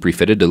Nissan Jeep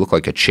refitted to look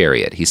like a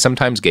chariot, he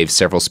sometimes gave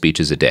several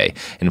speeches a day,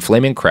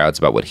 inflaming crowds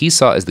about what he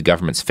saw as the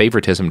government's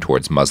favoritism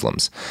towards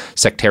Muslims.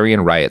 Sectarian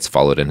riots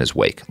followed in his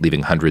wake,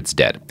 leaving hundreds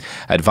dead.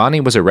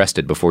 Advani was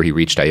arrested before he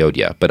reached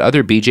Ayodhya, but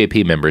other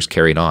BJP members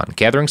carried on,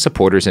 gathering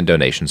supporters and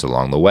donations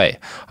along the way.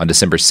 On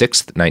December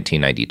 6,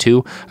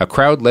 1992, a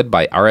crowd led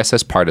by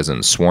RSS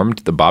partisans swarmed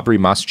the Babri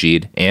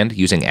Masjid and,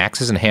 using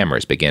axes and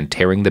hammers, began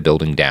tearing the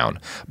building down.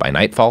 By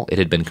nightfall, it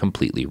had been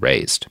completely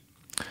razed.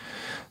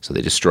 So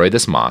they destroyed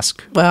this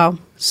mosque. Wow.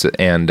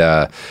 And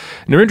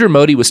Narendra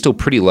Modi was still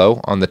pretty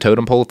low on the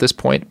totem pole at this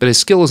point, but his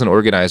skill as an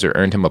organizer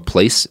earned him a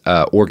place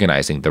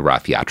organizing the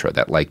Rath Yatra,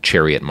 that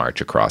chariot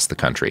march across the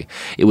country.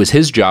 It was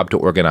his job to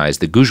organize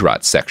the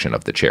Gujarat section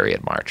of the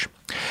chariot march.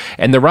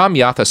 And the Ram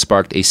Yatra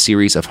sparked a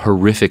series of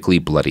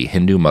horrifically bloody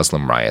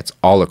Hindu-Muslim riots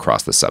all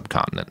across the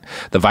subcontinent.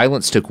 The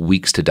violence took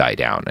weeks to die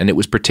down, and it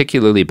was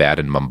particularly bad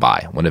in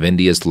Mumbai, one of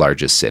India's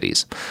largest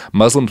cities.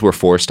 Muslims were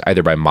forced,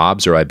 either by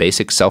mobs or by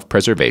basic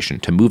self-preservation,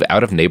 to move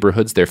out of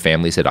neighborhoods their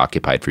families had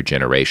occupied for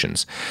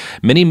generations.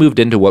 Many moved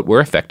into what were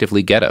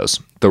effectively ghettos.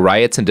 The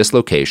riots and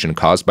dislocation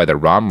caused by the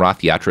Ram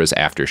Rath Yatra's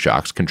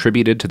aftershocks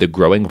contributed to the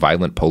growing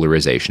violent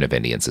polarization of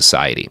Indian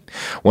society.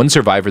 One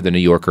survivor the New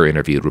Yorker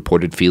interviewed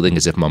reported feeling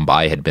as if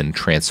Mumbai had been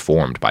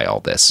transformed by all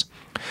this.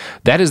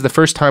 That is the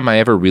first time I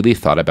ever really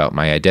thought about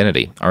my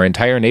identity. Our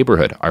entire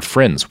neighborhood, our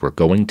friends, were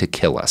going to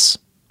kill us.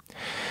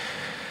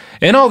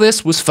 And all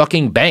this was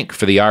fucking bank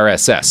for the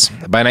RSS.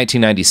 By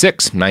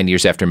 1996, 9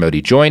 years after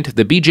Modi joined,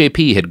 the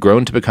BJP had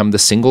grown to become the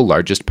single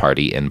largest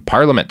party in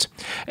parliament.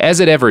 As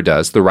it ever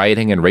does, the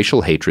rioting and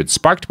racial hatred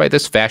sparked by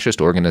this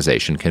fascist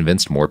organization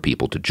convinced more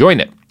people to join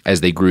it. As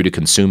they grew to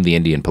consume the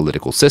Indian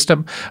political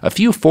system, a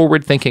few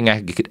forward-thinking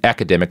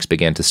academics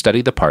began to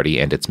study the party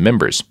and its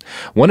members.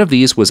 One of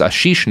these was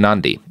Ashish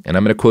Nandi, and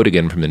I'm going to quote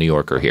again from the New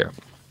Yorker here.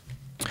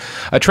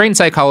 A trained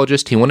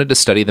psychologist, he wanted to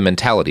study the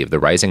mentality of the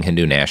rising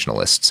Hindu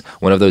nationalists.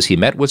 One of those he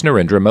met was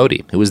Narendra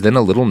Modi, who was then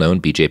a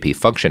little-known BJP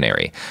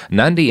functionary.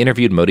 Nandi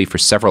interviewed Modi for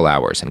several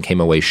hours and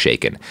came away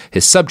shaken.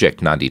 His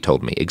subject, Nandi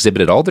told me,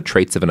 exhibited all the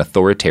traits of an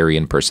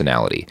authoritarian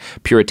personality: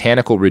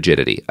 puritanical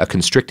rigidity, a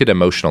constricted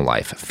emotional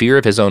life, fear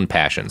of his own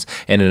passions,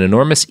 and an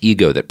enormous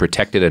ego that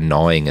protected a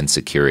gnawing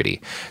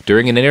insecurity.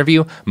 During an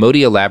interview,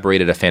 Modi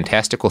elaborated a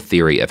fantastical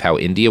theory of how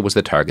India was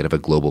the target of a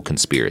global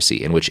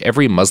conspiracy, in which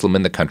every Muslim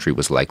in the country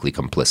was likely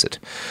complicit.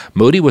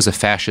 Modi was a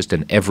fascist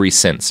in every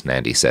sense,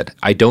 Nandi said.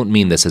 I don't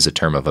mean this as a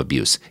term of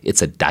abuse.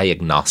 It's a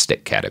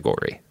diagnostic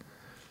category.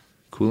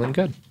 Cool and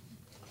good.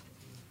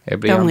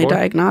 Everybody only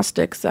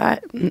diagnostics.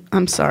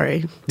 I'm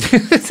sorry.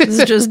 This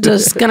is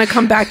just going to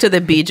come back to the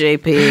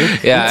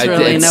BJP. Yeah, it's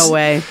really no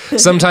way.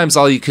 Sometimes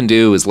all you can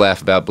do is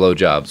laugh about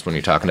blowjobs when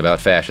you're talking about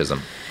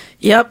fascism.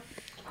 Yep.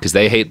 Because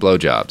they hate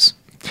blowjobs.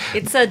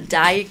 It's a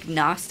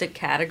diagnostic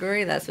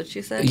category. That's what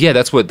you said? Yeah,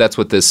 that's what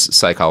this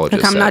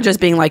psychologist said. I'm not just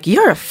being like,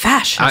 you're a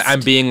fascist. I'm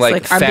being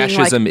like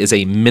fascism is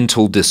a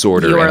mental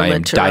disorder and I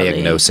am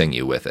diagnosing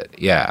you with it.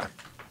 Yeah.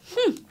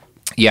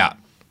 Yeah.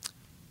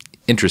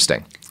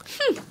 Interesting.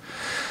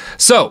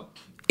 So,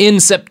 in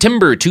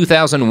September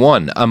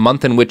 2001, a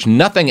month in which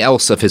nothing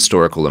else of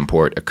historical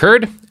import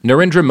occurred,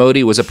 Narendra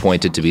Modi was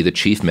appointed to be the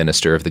chief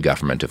minister of the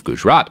government of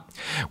Gujarat,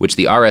 which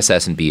the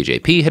RSS and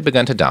BJP had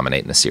begun to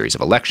dominate in a series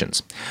of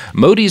elections.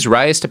 Modi's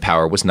rise to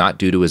power was not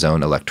due to his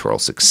own electoral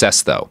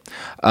success, though.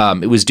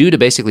 It was due to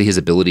basically his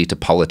ability to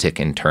politic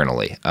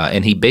internally.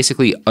 And he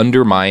basically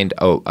undermined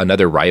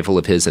another rival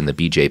of his in the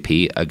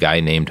BJP, a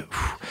guy named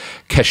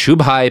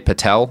Keshubhai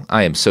Patel.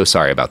 I am so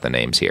sorry about the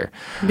names here.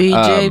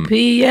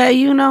 BJP, yeah,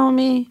 you know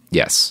me.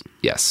 Yes.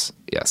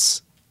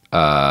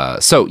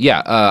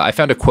 I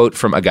found a quote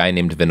from a guy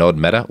named Vinod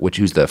Mehta,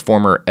 who's the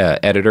former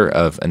editor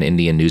of an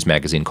Indian news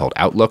magazine called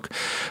Outlook,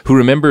 who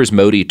remembers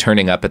Modi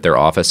turning up at their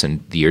office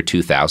in the year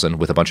 2000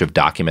 with a bunch of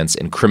documents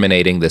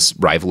incriminating this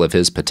rival of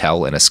his,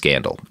 Patel, in a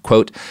scandal.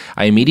 Quote,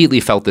 I immediately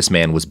felt this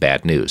man was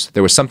bad news.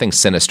 There was something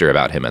sinister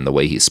about him and the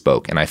way he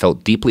spoke, and I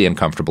felt deeply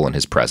uncomfortable in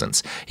his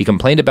presence. He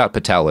complained about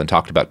Patel and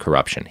talked about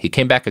corruption. He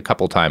came back a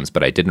couple times,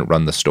 but I didn't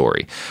run the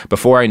story.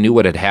 Before I knew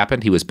what had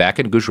happened, he was back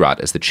in Gujarat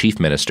as the chief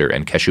minister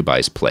in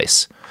Keshubai's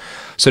place.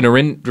 So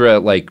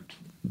Narendra,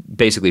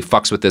 basically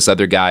fucks with this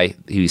other guy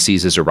he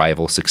sees as a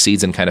rival,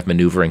 succeeds in kind of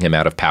maneuvering him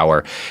out of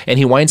power, and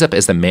he winds up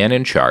as the man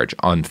in charge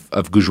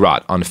of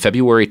Gujarat on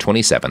February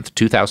 27th,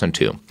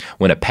 2002,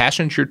 when a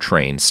passenger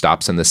train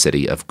stops in the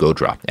city of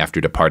Godhra after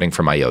departing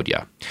from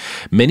Ayodhya.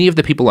 Many of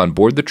the people on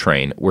board the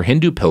train were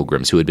Hindu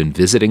pilgrims who had been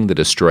visiting the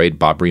destroyed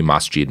Babri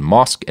Masjid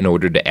Mosque in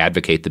order to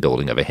advocate the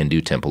building of a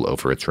Hindu temple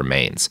over its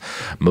remains.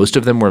 Most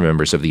of them were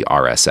members of the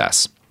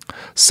RSS.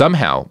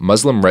 Somehow,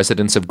 Muslim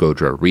residents of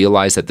Godhra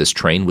realized that this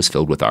train was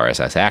filled with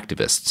RSS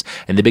activists,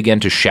 and they began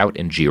to shout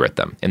and jeer at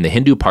them, and the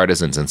Hindu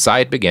partisans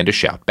inside began to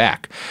shout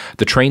back.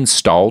 The train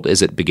stalled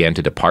as it began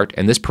to depart,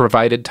 and this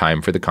provided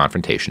time for the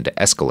confrontation to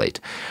escalate.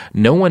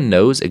 No one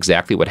knows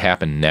exactly what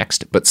happened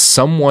next, but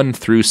someone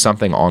threw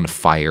something on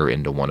fire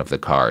into one of the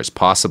cars,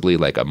 possibly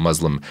like a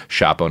Muslim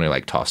shop owner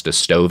tossed a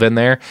stove in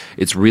there.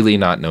 It's really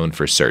not known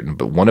for certain,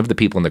 but one of the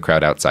people in the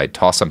crowd outside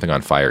tossed something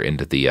on fire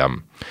into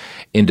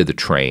the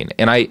train.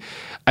 And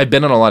I've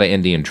been on a lot of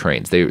Indian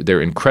trains.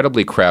 They're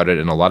incredibly crowded,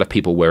 and a lot of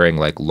people wearing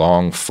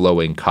long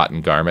flowing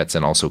cotton garments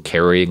and also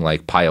carrying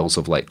piles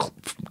of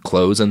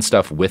clothes and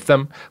stuff with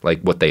them,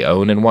 what they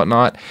own and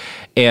whatnot.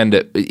 And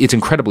it's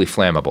incredibly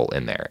flammable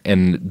in there.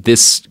 And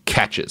this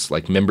catches,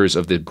 members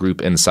of the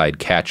group inside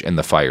catch, and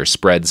the fire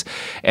spreads.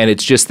 And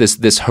it's just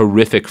this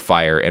horrific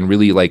fire. And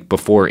really,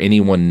 before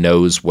anyone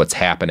knows what's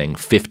happening,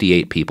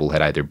 58 people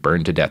had either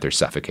burned to death or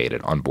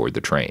suffocated on board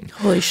the train.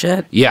 Holy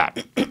shit. Yeah.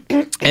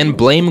 And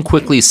blame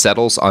quickly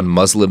settles on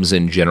Muslims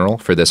in general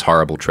for this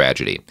horrible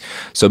tragedy.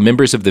 So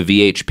members of the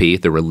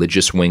VHP, the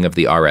religious wing of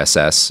the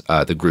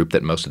RSS, the group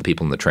that most of the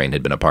people in the train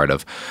had been a part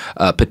of,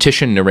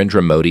 petitioned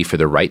Narendra Modi for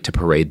the right to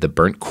parade the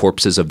burnt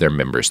corpses of their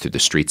members through the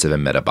streets of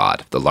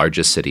Ahmedabad, the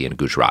largest city in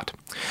Gujarat.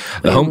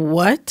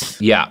 What?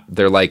 Yeah,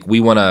 they're we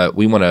want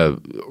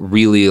to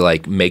really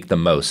make the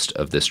most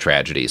of this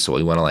tragedy. So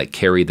we want to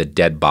carry the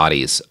dead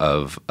bodies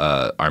of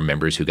our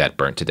members who got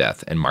burnt to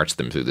death and march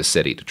them through the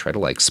city to try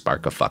to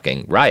spark a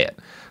fucking riot.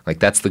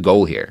 That's the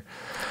goal here.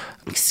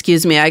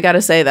 Excuse me, I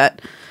gotta say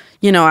that,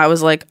 I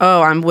was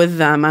I'm with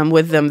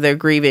them, they're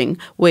grieving.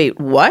 Wait,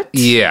 what?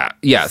 Yeah.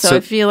 So I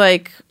feel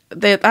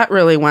that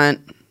really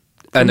went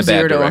from in a bad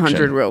 0 to direction.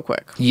 100 real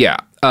quick. Yeah.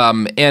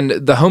 And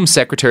the Home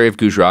Secretary of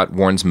Gujarat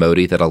warns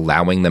Modi that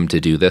allowing them to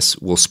do this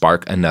will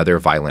spark another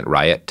violent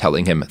riot,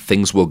 telling him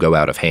things will go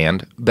out of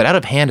hand. But out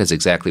of hand is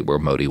exactly where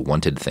Modi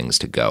wanted things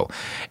to go.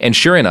 And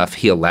sure enough,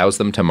 he allows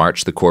them to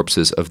march the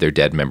corpses of their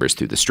dead members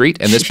through the street,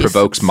 and this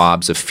provokes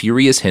mobs of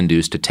furious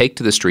Hindus to take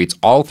to the streets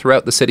all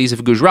throughout the cities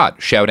of Gujarat,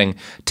 shouting,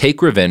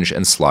 "Take revenge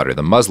and slaughter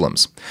the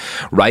Muslims."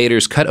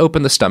 Rioters cut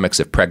open the stomachs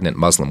of pregnant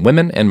Muslim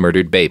women and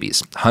murdered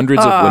babies.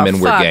 Hundreds of women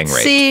were gang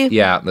raped. See?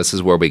 Yeah, this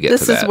is where we get to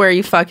that. This is where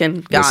you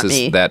fucking got this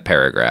me. Is that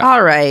paragraph.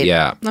 All right.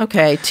 Yeah.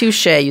 Okay.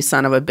 Touche, you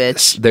son of a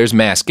bitch. There's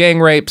mass gang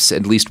rapes.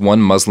 At least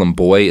one Muslim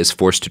boy is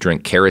forced to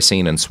drink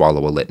kerosene and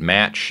swallow a lit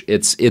match.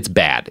 It's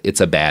bad.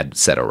 It's a bad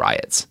set of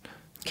riots.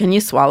 Can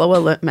you swallow a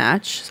lit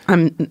match?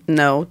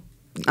 No,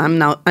 I'm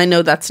not. I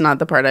know that's not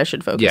the part I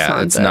should focus on.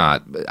 Yeah, it's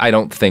not. I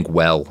don't think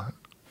well.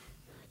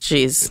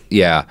 Jeez.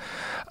 Yeah.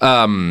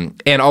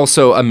 And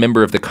also a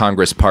member of the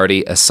Congress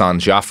Party, Ahsan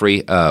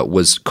Jaffrey,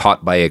 was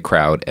caught by a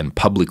crowd and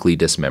publicly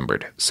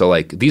dismembered. So,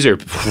 these are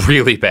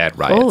really bad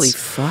riots. Holy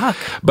fuck.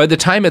 By the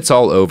time it's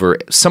all over,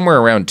 somewhere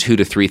around 2,000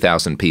 to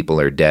 3,000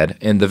 people are dead,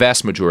 and the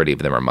vast majority of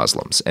them are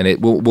Muslims.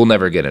 And we'll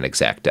never get an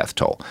exact death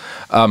toll.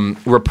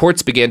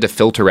 Reports began to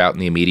filter out in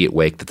the immediate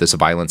wake that this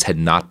violence had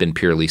not been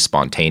purely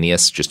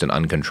spontaneous, just an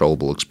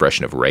uncontrollable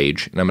expression of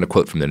rage. And I'm going to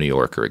quote from the New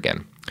Yorker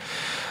again.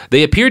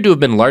 They appeared to have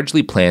been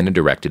largely planned and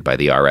directed by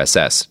the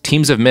RSS.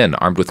 Teams of men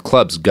armed with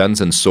clubs, guns,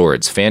 and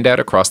swords fanned out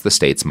across the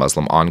state's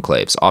Muslim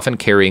enclaves, often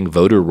carrying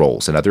voter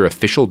rolls and other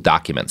official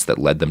documents that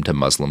led them to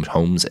Muslim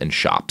homes and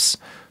shops.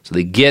 So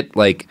they get,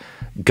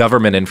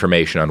 government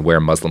information on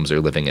where Muslims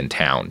are living in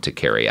town to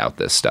carry out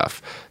this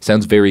stuff.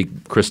 Sounds very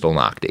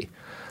Kristallnacht-y.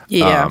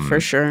 Yeah, for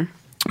sure.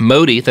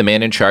 Modi, the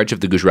man in charge of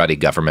the Gujarati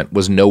government,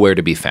 was nowhere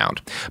to be found,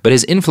 but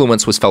his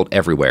influence was felt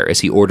everywhere as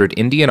he ordered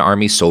Indian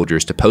Army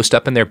soldiers to post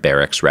up in their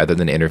barracks rather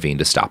than intervene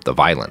to stop the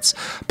violence.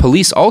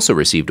 Police also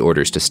received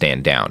orders to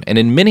stand down, and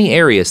in many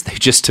areas they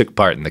just took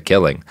part in the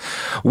killing.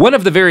 One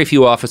of the very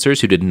few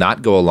officers who did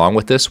not go along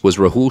with this was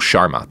Rahul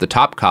Sharma, the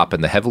top cop in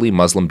the heavily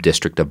Muslim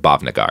district of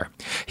Bhavnagar.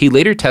 He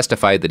later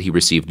testified that he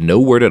received no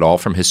word at all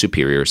from his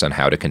superiors on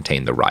how to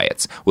contain the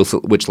riots,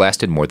 which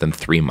lasted more than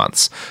 3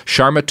 months.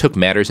 Sharma took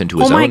matters into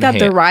his own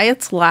hands. The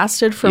riots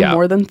lasted for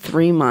more than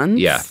 3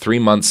 months? Yeah, 3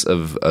 months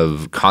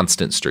of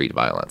constant street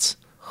violence.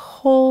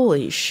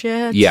 Holy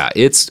shit. Yeah,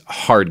 it's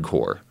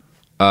hardcore.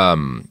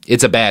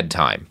 It's a bad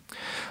time.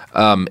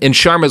 And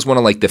Sharma's one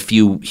of like the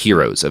few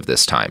heroes of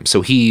this time.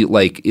 So he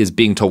like is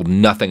being told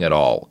nothing at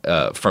all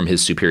from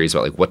his superiors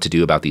about like what to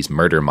do about these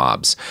murder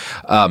mobs.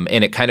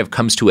 And it kind of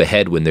comes to a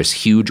head when this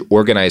huge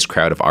organized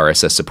crowd of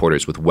RSS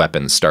supporters with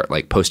weapons start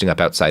like posting up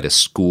outside a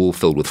school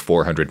filled with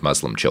 400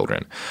 Muslim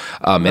children.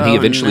 And he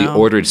eventually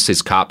orders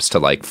his cops to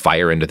like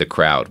fire into the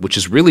crowd, which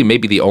is really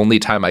maybe the only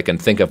time I can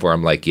think of where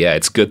I'm like, yeah,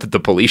 it's good that the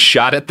police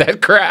shot at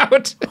that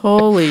crowd.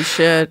 Holy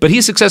shit. But he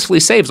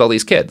successfully saves all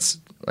these kids.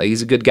 Like,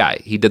 he's a good guy.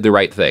 He did the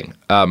right thing.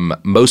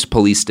 Most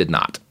police did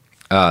not.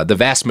 The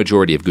vast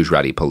majority of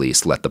Gujarati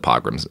police let the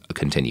pogroms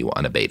continue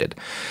unabated.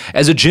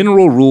 As a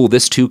general rule,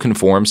 this too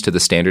conforms to the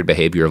standard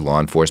behavior of law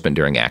enforcement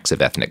during acts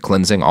of ethnic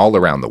cleansing all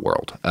around the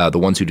world. The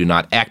ones who do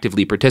not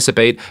actively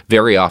participate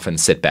very often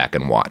sit back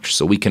and watch.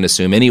 So we can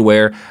assume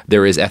anywhere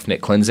there is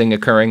ethnic cleansing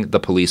occurring, the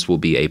police will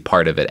be a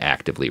part of it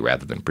actively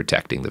rather than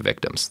protecting the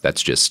victims.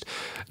 That's just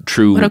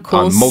true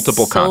on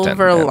multiple content.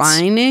 Silver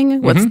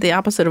lining? What's the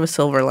opposite of a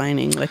silver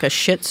lining? Like a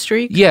shit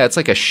streak? Yeah, it's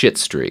like a shit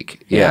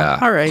streak. Yeah.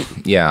 All right.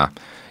 Yeah.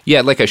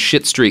 Yeah, like a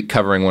shit streak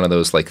covering one of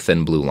those like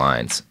thin blue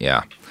lines.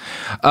 Yeah.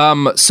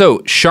 So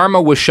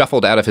Sharma was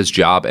shuffled out of his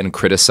job and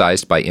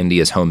criticized by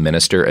India's home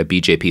minister, a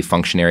BJP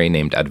functionary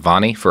named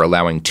Advani, for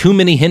allowing too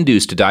many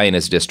Hindus to die in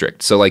his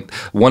district. So like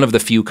one of the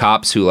few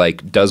cops who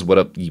like does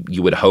what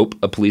you would hope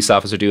a police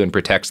officer do and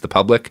protects the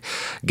public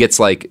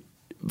gets like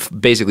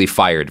basically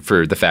fired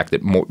for the fact that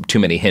too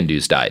many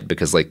Hindus died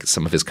because like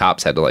some of his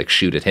cops had to like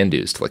shoot at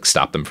Hindus to like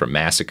stop them from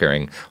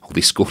massacring all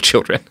these school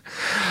children.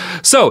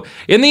 So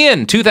in the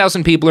end,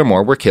 2,000 people or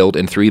more were killed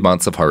in 3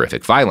 months of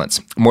horrific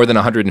violence. More than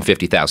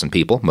 150,000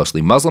 people,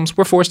 mostly Muslims,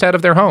 were forced out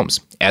of their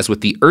homes. As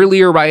with the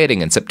earlier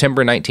rioting in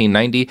September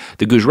 1990,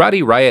 the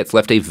Gujarati riots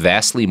left a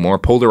vastly more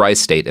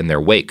polarized state in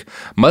their wake.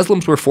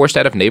 Muslims were forced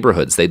out of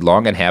neighborhoods they'd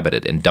long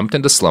inhabited and dumped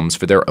into slums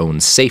for their own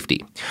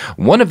safety.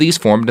 One of these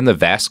formed in the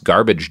vast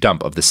garbage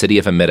dump of the city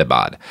of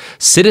Ahmedabad.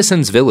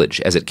 Citizens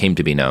Village, as it came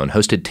to be known,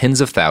 hosted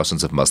tens of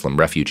thousands of Muslim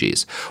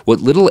refugees.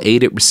 What little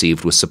aid it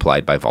received was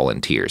supplied by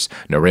volunteers.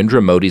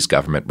 Narendra Modi's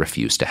government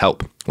refused to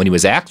help. When he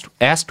was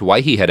asked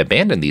why he had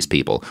abandoned these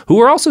people, who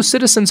were also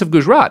citizens of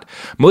Gujarat,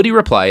 Modi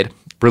replied,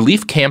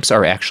 "Relief camps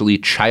are actually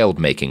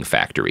child-making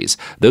factories.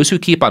 Those who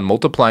keep on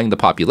multiplying the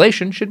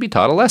population should be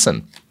taught a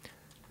lesson."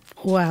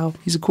 Wow.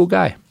 He's a cool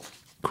guy.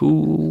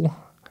 Cool,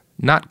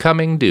 not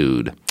coming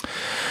dude.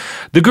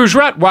 The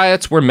Gujarat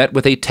riots were met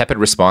with a tepid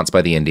response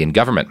by the Indian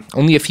government.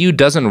 Only a few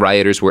dozen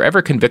rioters were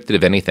ever convicted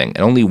of anything,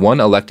 and only one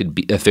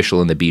elected official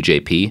in the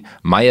BJP,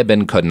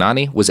 Maya-Ben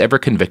Kodnani, was ever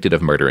convicted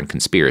of murder and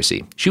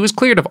conspiracy. She was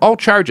cleared of all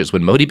charges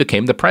when Modi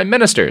became the prime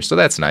minister, so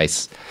that's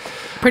nice.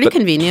 Pretty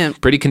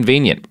convenient. Pretty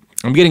convenient.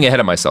 I'm getting ahead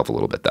of myself a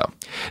little bit, though.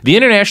 The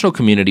international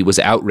community was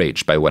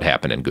outraged by what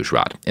happened in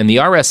Gujarat, and the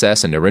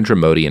RSS and Narendra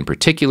Modi in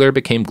particular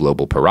became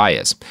global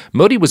pariahs.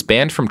 Modi was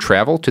banned from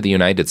travel to the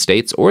United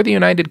States or the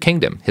United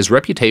Kingdom. His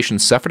reputation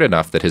suffered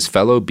enough that his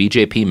fellow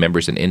BJP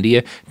members in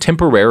India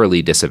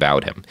temporarily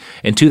disavowed him.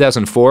 In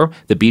 2004,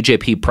 the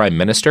BJP Prime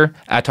Minister,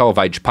 Atal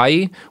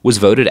Vajpayee, was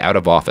voted out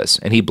of office,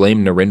 and he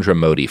blamed Narendra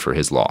Modi for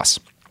his loss.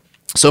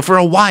 So for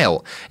a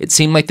while, it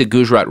seemed like the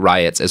Gujarat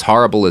riots, as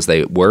horrible as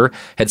they were,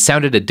 had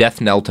sounded a death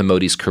knell to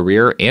Modi's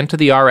career and to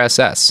the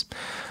RSS.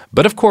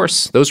 But of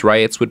course, those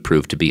riots would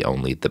prove to be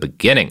only the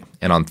beginning.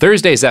 And on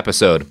Thursday's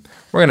episode,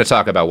 we're going to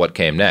talk about what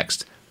came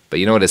next. But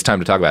you know what it's time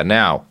to talk about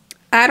now?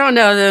 I don't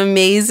know, the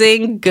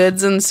amazing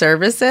goods and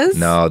services?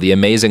 No, the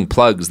amazing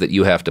plugs that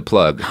you have to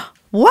plug.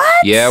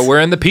 What? Yeah, we're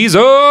in the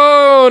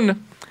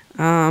P-Zone!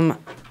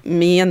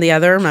 Me and the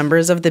other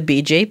members of the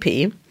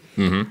BJP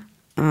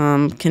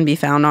can be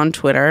found on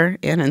Twitter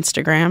and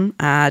Instagram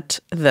at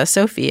the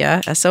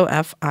Sophia,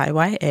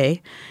 SOFIYA.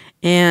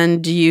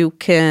 And you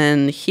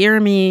can hear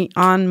me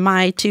on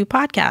my 2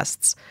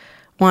 podcasts.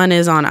 One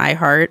is on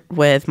iHeart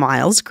with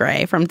Miles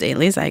Gray from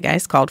Daily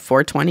Zeitgeist called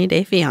 420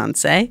 Day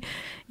Fiance.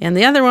 And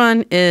the other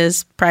one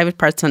is Private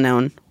Parts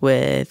Unknown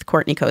with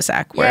Courtney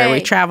Kosak, where we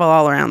travel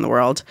all around the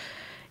world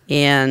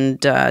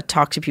and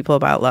talk to people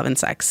about love and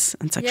sex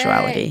and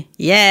sexuality.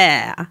 Yay.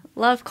 Yeah.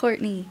 Love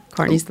Courtney.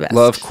 Courtney's the best.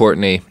 Love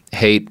Courtney.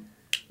 Hate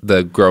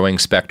the growing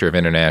specter of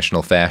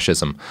international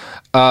fascism.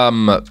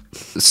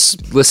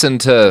 Listen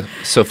to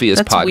Sophia's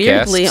podcast. That's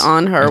weirdly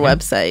on her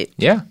website.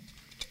 Yeah.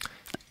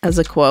 As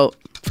a quote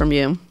from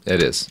you.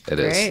 It is. It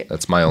is. Great.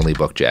 That's my only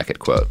book jacket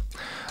quote.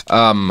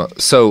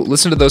 So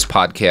listen to those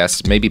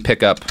podcasts. Maybe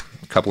pick up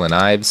a couple of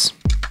knives,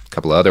 a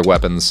couple of other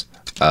weapons.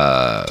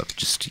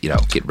 Just,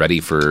 get ready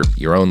for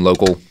your own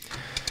local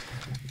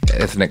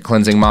ethnic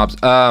cleansing mobs.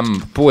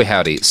 Boy,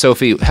 howdy.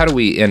 Sophie, how do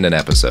we end an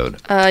episode?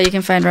 You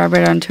can find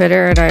Robert on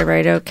Twitter at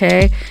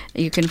iWriteOK.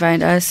 You can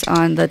find us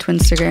on the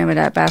Twinstagram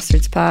at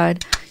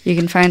 @BastardsPod. You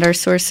can find our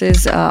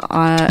sources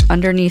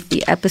underneath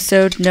the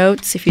episode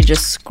notes if you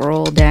just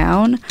scroll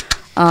down.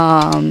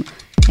 And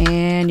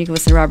you can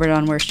listen to Robert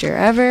on Worst Year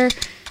Ever.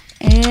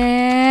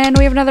 And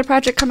we have another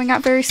project coming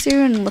out very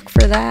soon. Look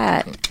for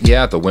that.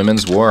 Yeah, The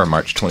Women's War,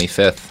 March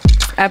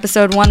 25th.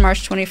 Episode 1,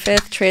 March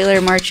 25th.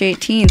 Trailer, March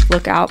 18th.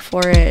 Look out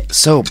for it.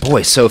 So,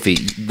 boy, Sophie,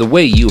 the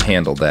way you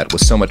handled that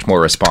was so much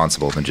more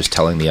responsible than just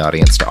telling the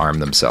audience to arm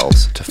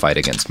themselves to fight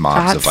against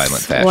mobs of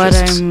violent fascists.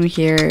 That's what I'm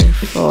here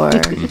for.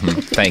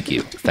 Thank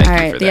you. Thank you for All that.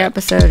 right, the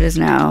episode is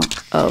now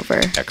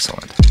over.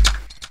 Excellent.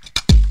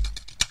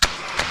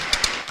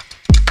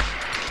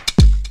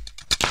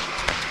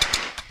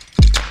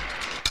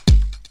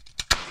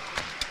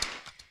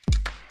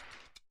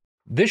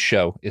 This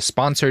show is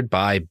sponsored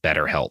by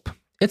BetterHelp.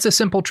 It's a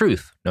simple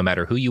truth. No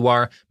matter who you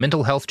are,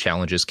 mental health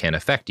challenges can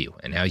affect you,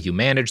 and how you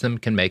manage them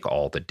can make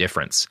all the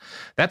difference.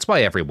 That's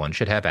why everyone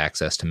should have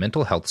access to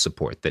mental health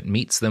support that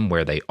meets them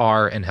where they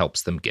are and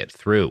helps them get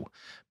through.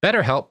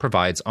 BetterHelp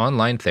provides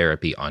online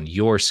therapy on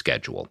your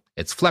schedule.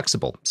 It's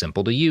flexible,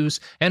 simple to use,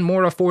 and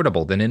more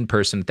affordable than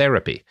in-person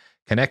therapy.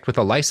 Connect with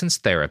a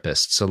licensed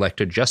therapist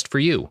selected just for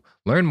you.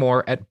 Learn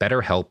more at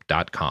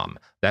BetterHelp.com.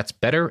 That's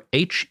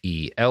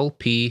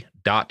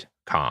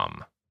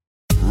BetterHelp.com.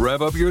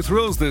 Rev up your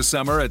thrills this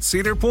summer at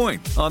Cedar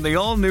Point on the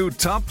all-new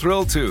Top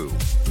Thrill 2.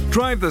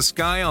 Drive the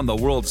sky on the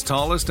world's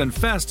tallest and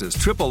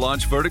fastest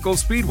triple-launch vertical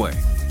speedway.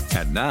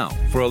 And now,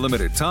 for a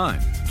limited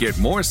time, get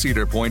more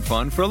Cedar Point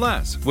fun for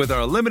less with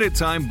our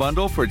limited-time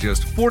bundle for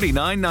just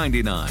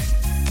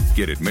 $49.99.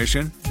 Get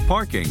admission,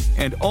 parking,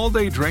 and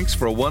all-day drinks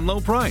for one low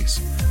price.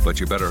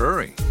 But you better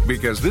hurry,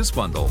 because this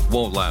bundle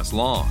won't last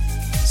long.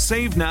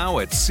 Save now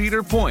at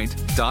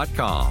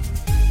cedarpoint.com.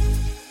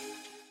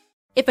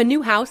 If a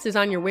new house is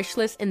on your wish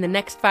list in the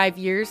next 5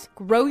 years,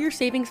 grow your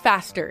savings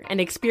faster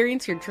and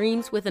experience your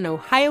dreams with an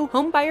Ohio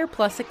Homebuyer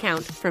Plus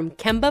account from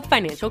Kemba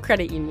Financial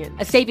Credit Union.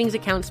 A savings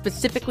account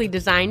specifically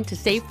designed to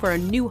save for a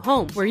new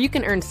home, where you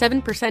can earn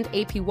 7%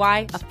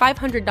 APY,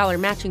 a $500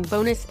 matching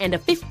bonus, and a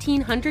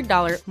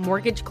 $1,500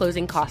 mortgage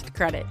closing cost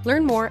credit.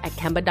 Learn more at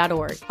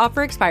Kemba.org.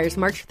 Offer expires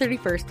March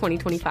 31st,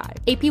 2025.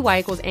 APY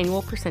equals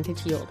annual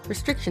percentage yield.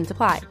 Restrictions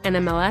apply.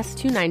 NMLS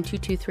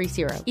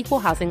 292230. Equal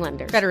housing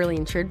lender. Federally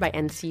insured by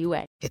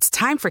NCUA. It's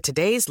time for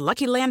today's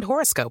Lucky Land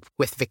horoscope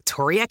with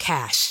Victoria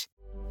Cash.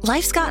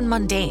 Life's gotten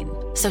mundane,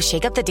 so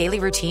shake up the daily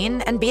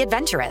routine and be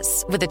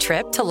adventurous with a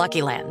trip to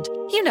Lucky Land.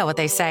 You know what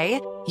they say,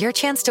 your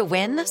chance to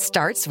win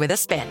starts with a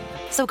spin.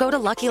 So go to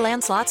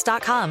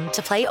LuckyLandSlots.com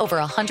to play over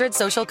 100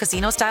 social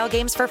casino-style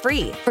games for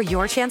free for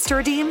your chance to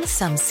redeem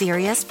some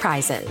serious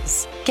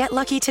prizes. Get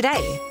lucky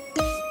today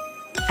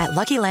at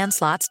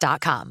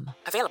LuckyLandSlots.com.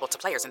 Available to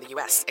players in the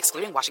U.S.,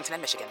 excluding Washington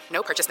and Michigan.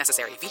 No purchase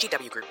necessary.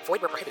 VGW Group.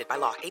 Void where prohibited by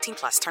law.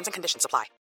 18+. Terms and conditions apply.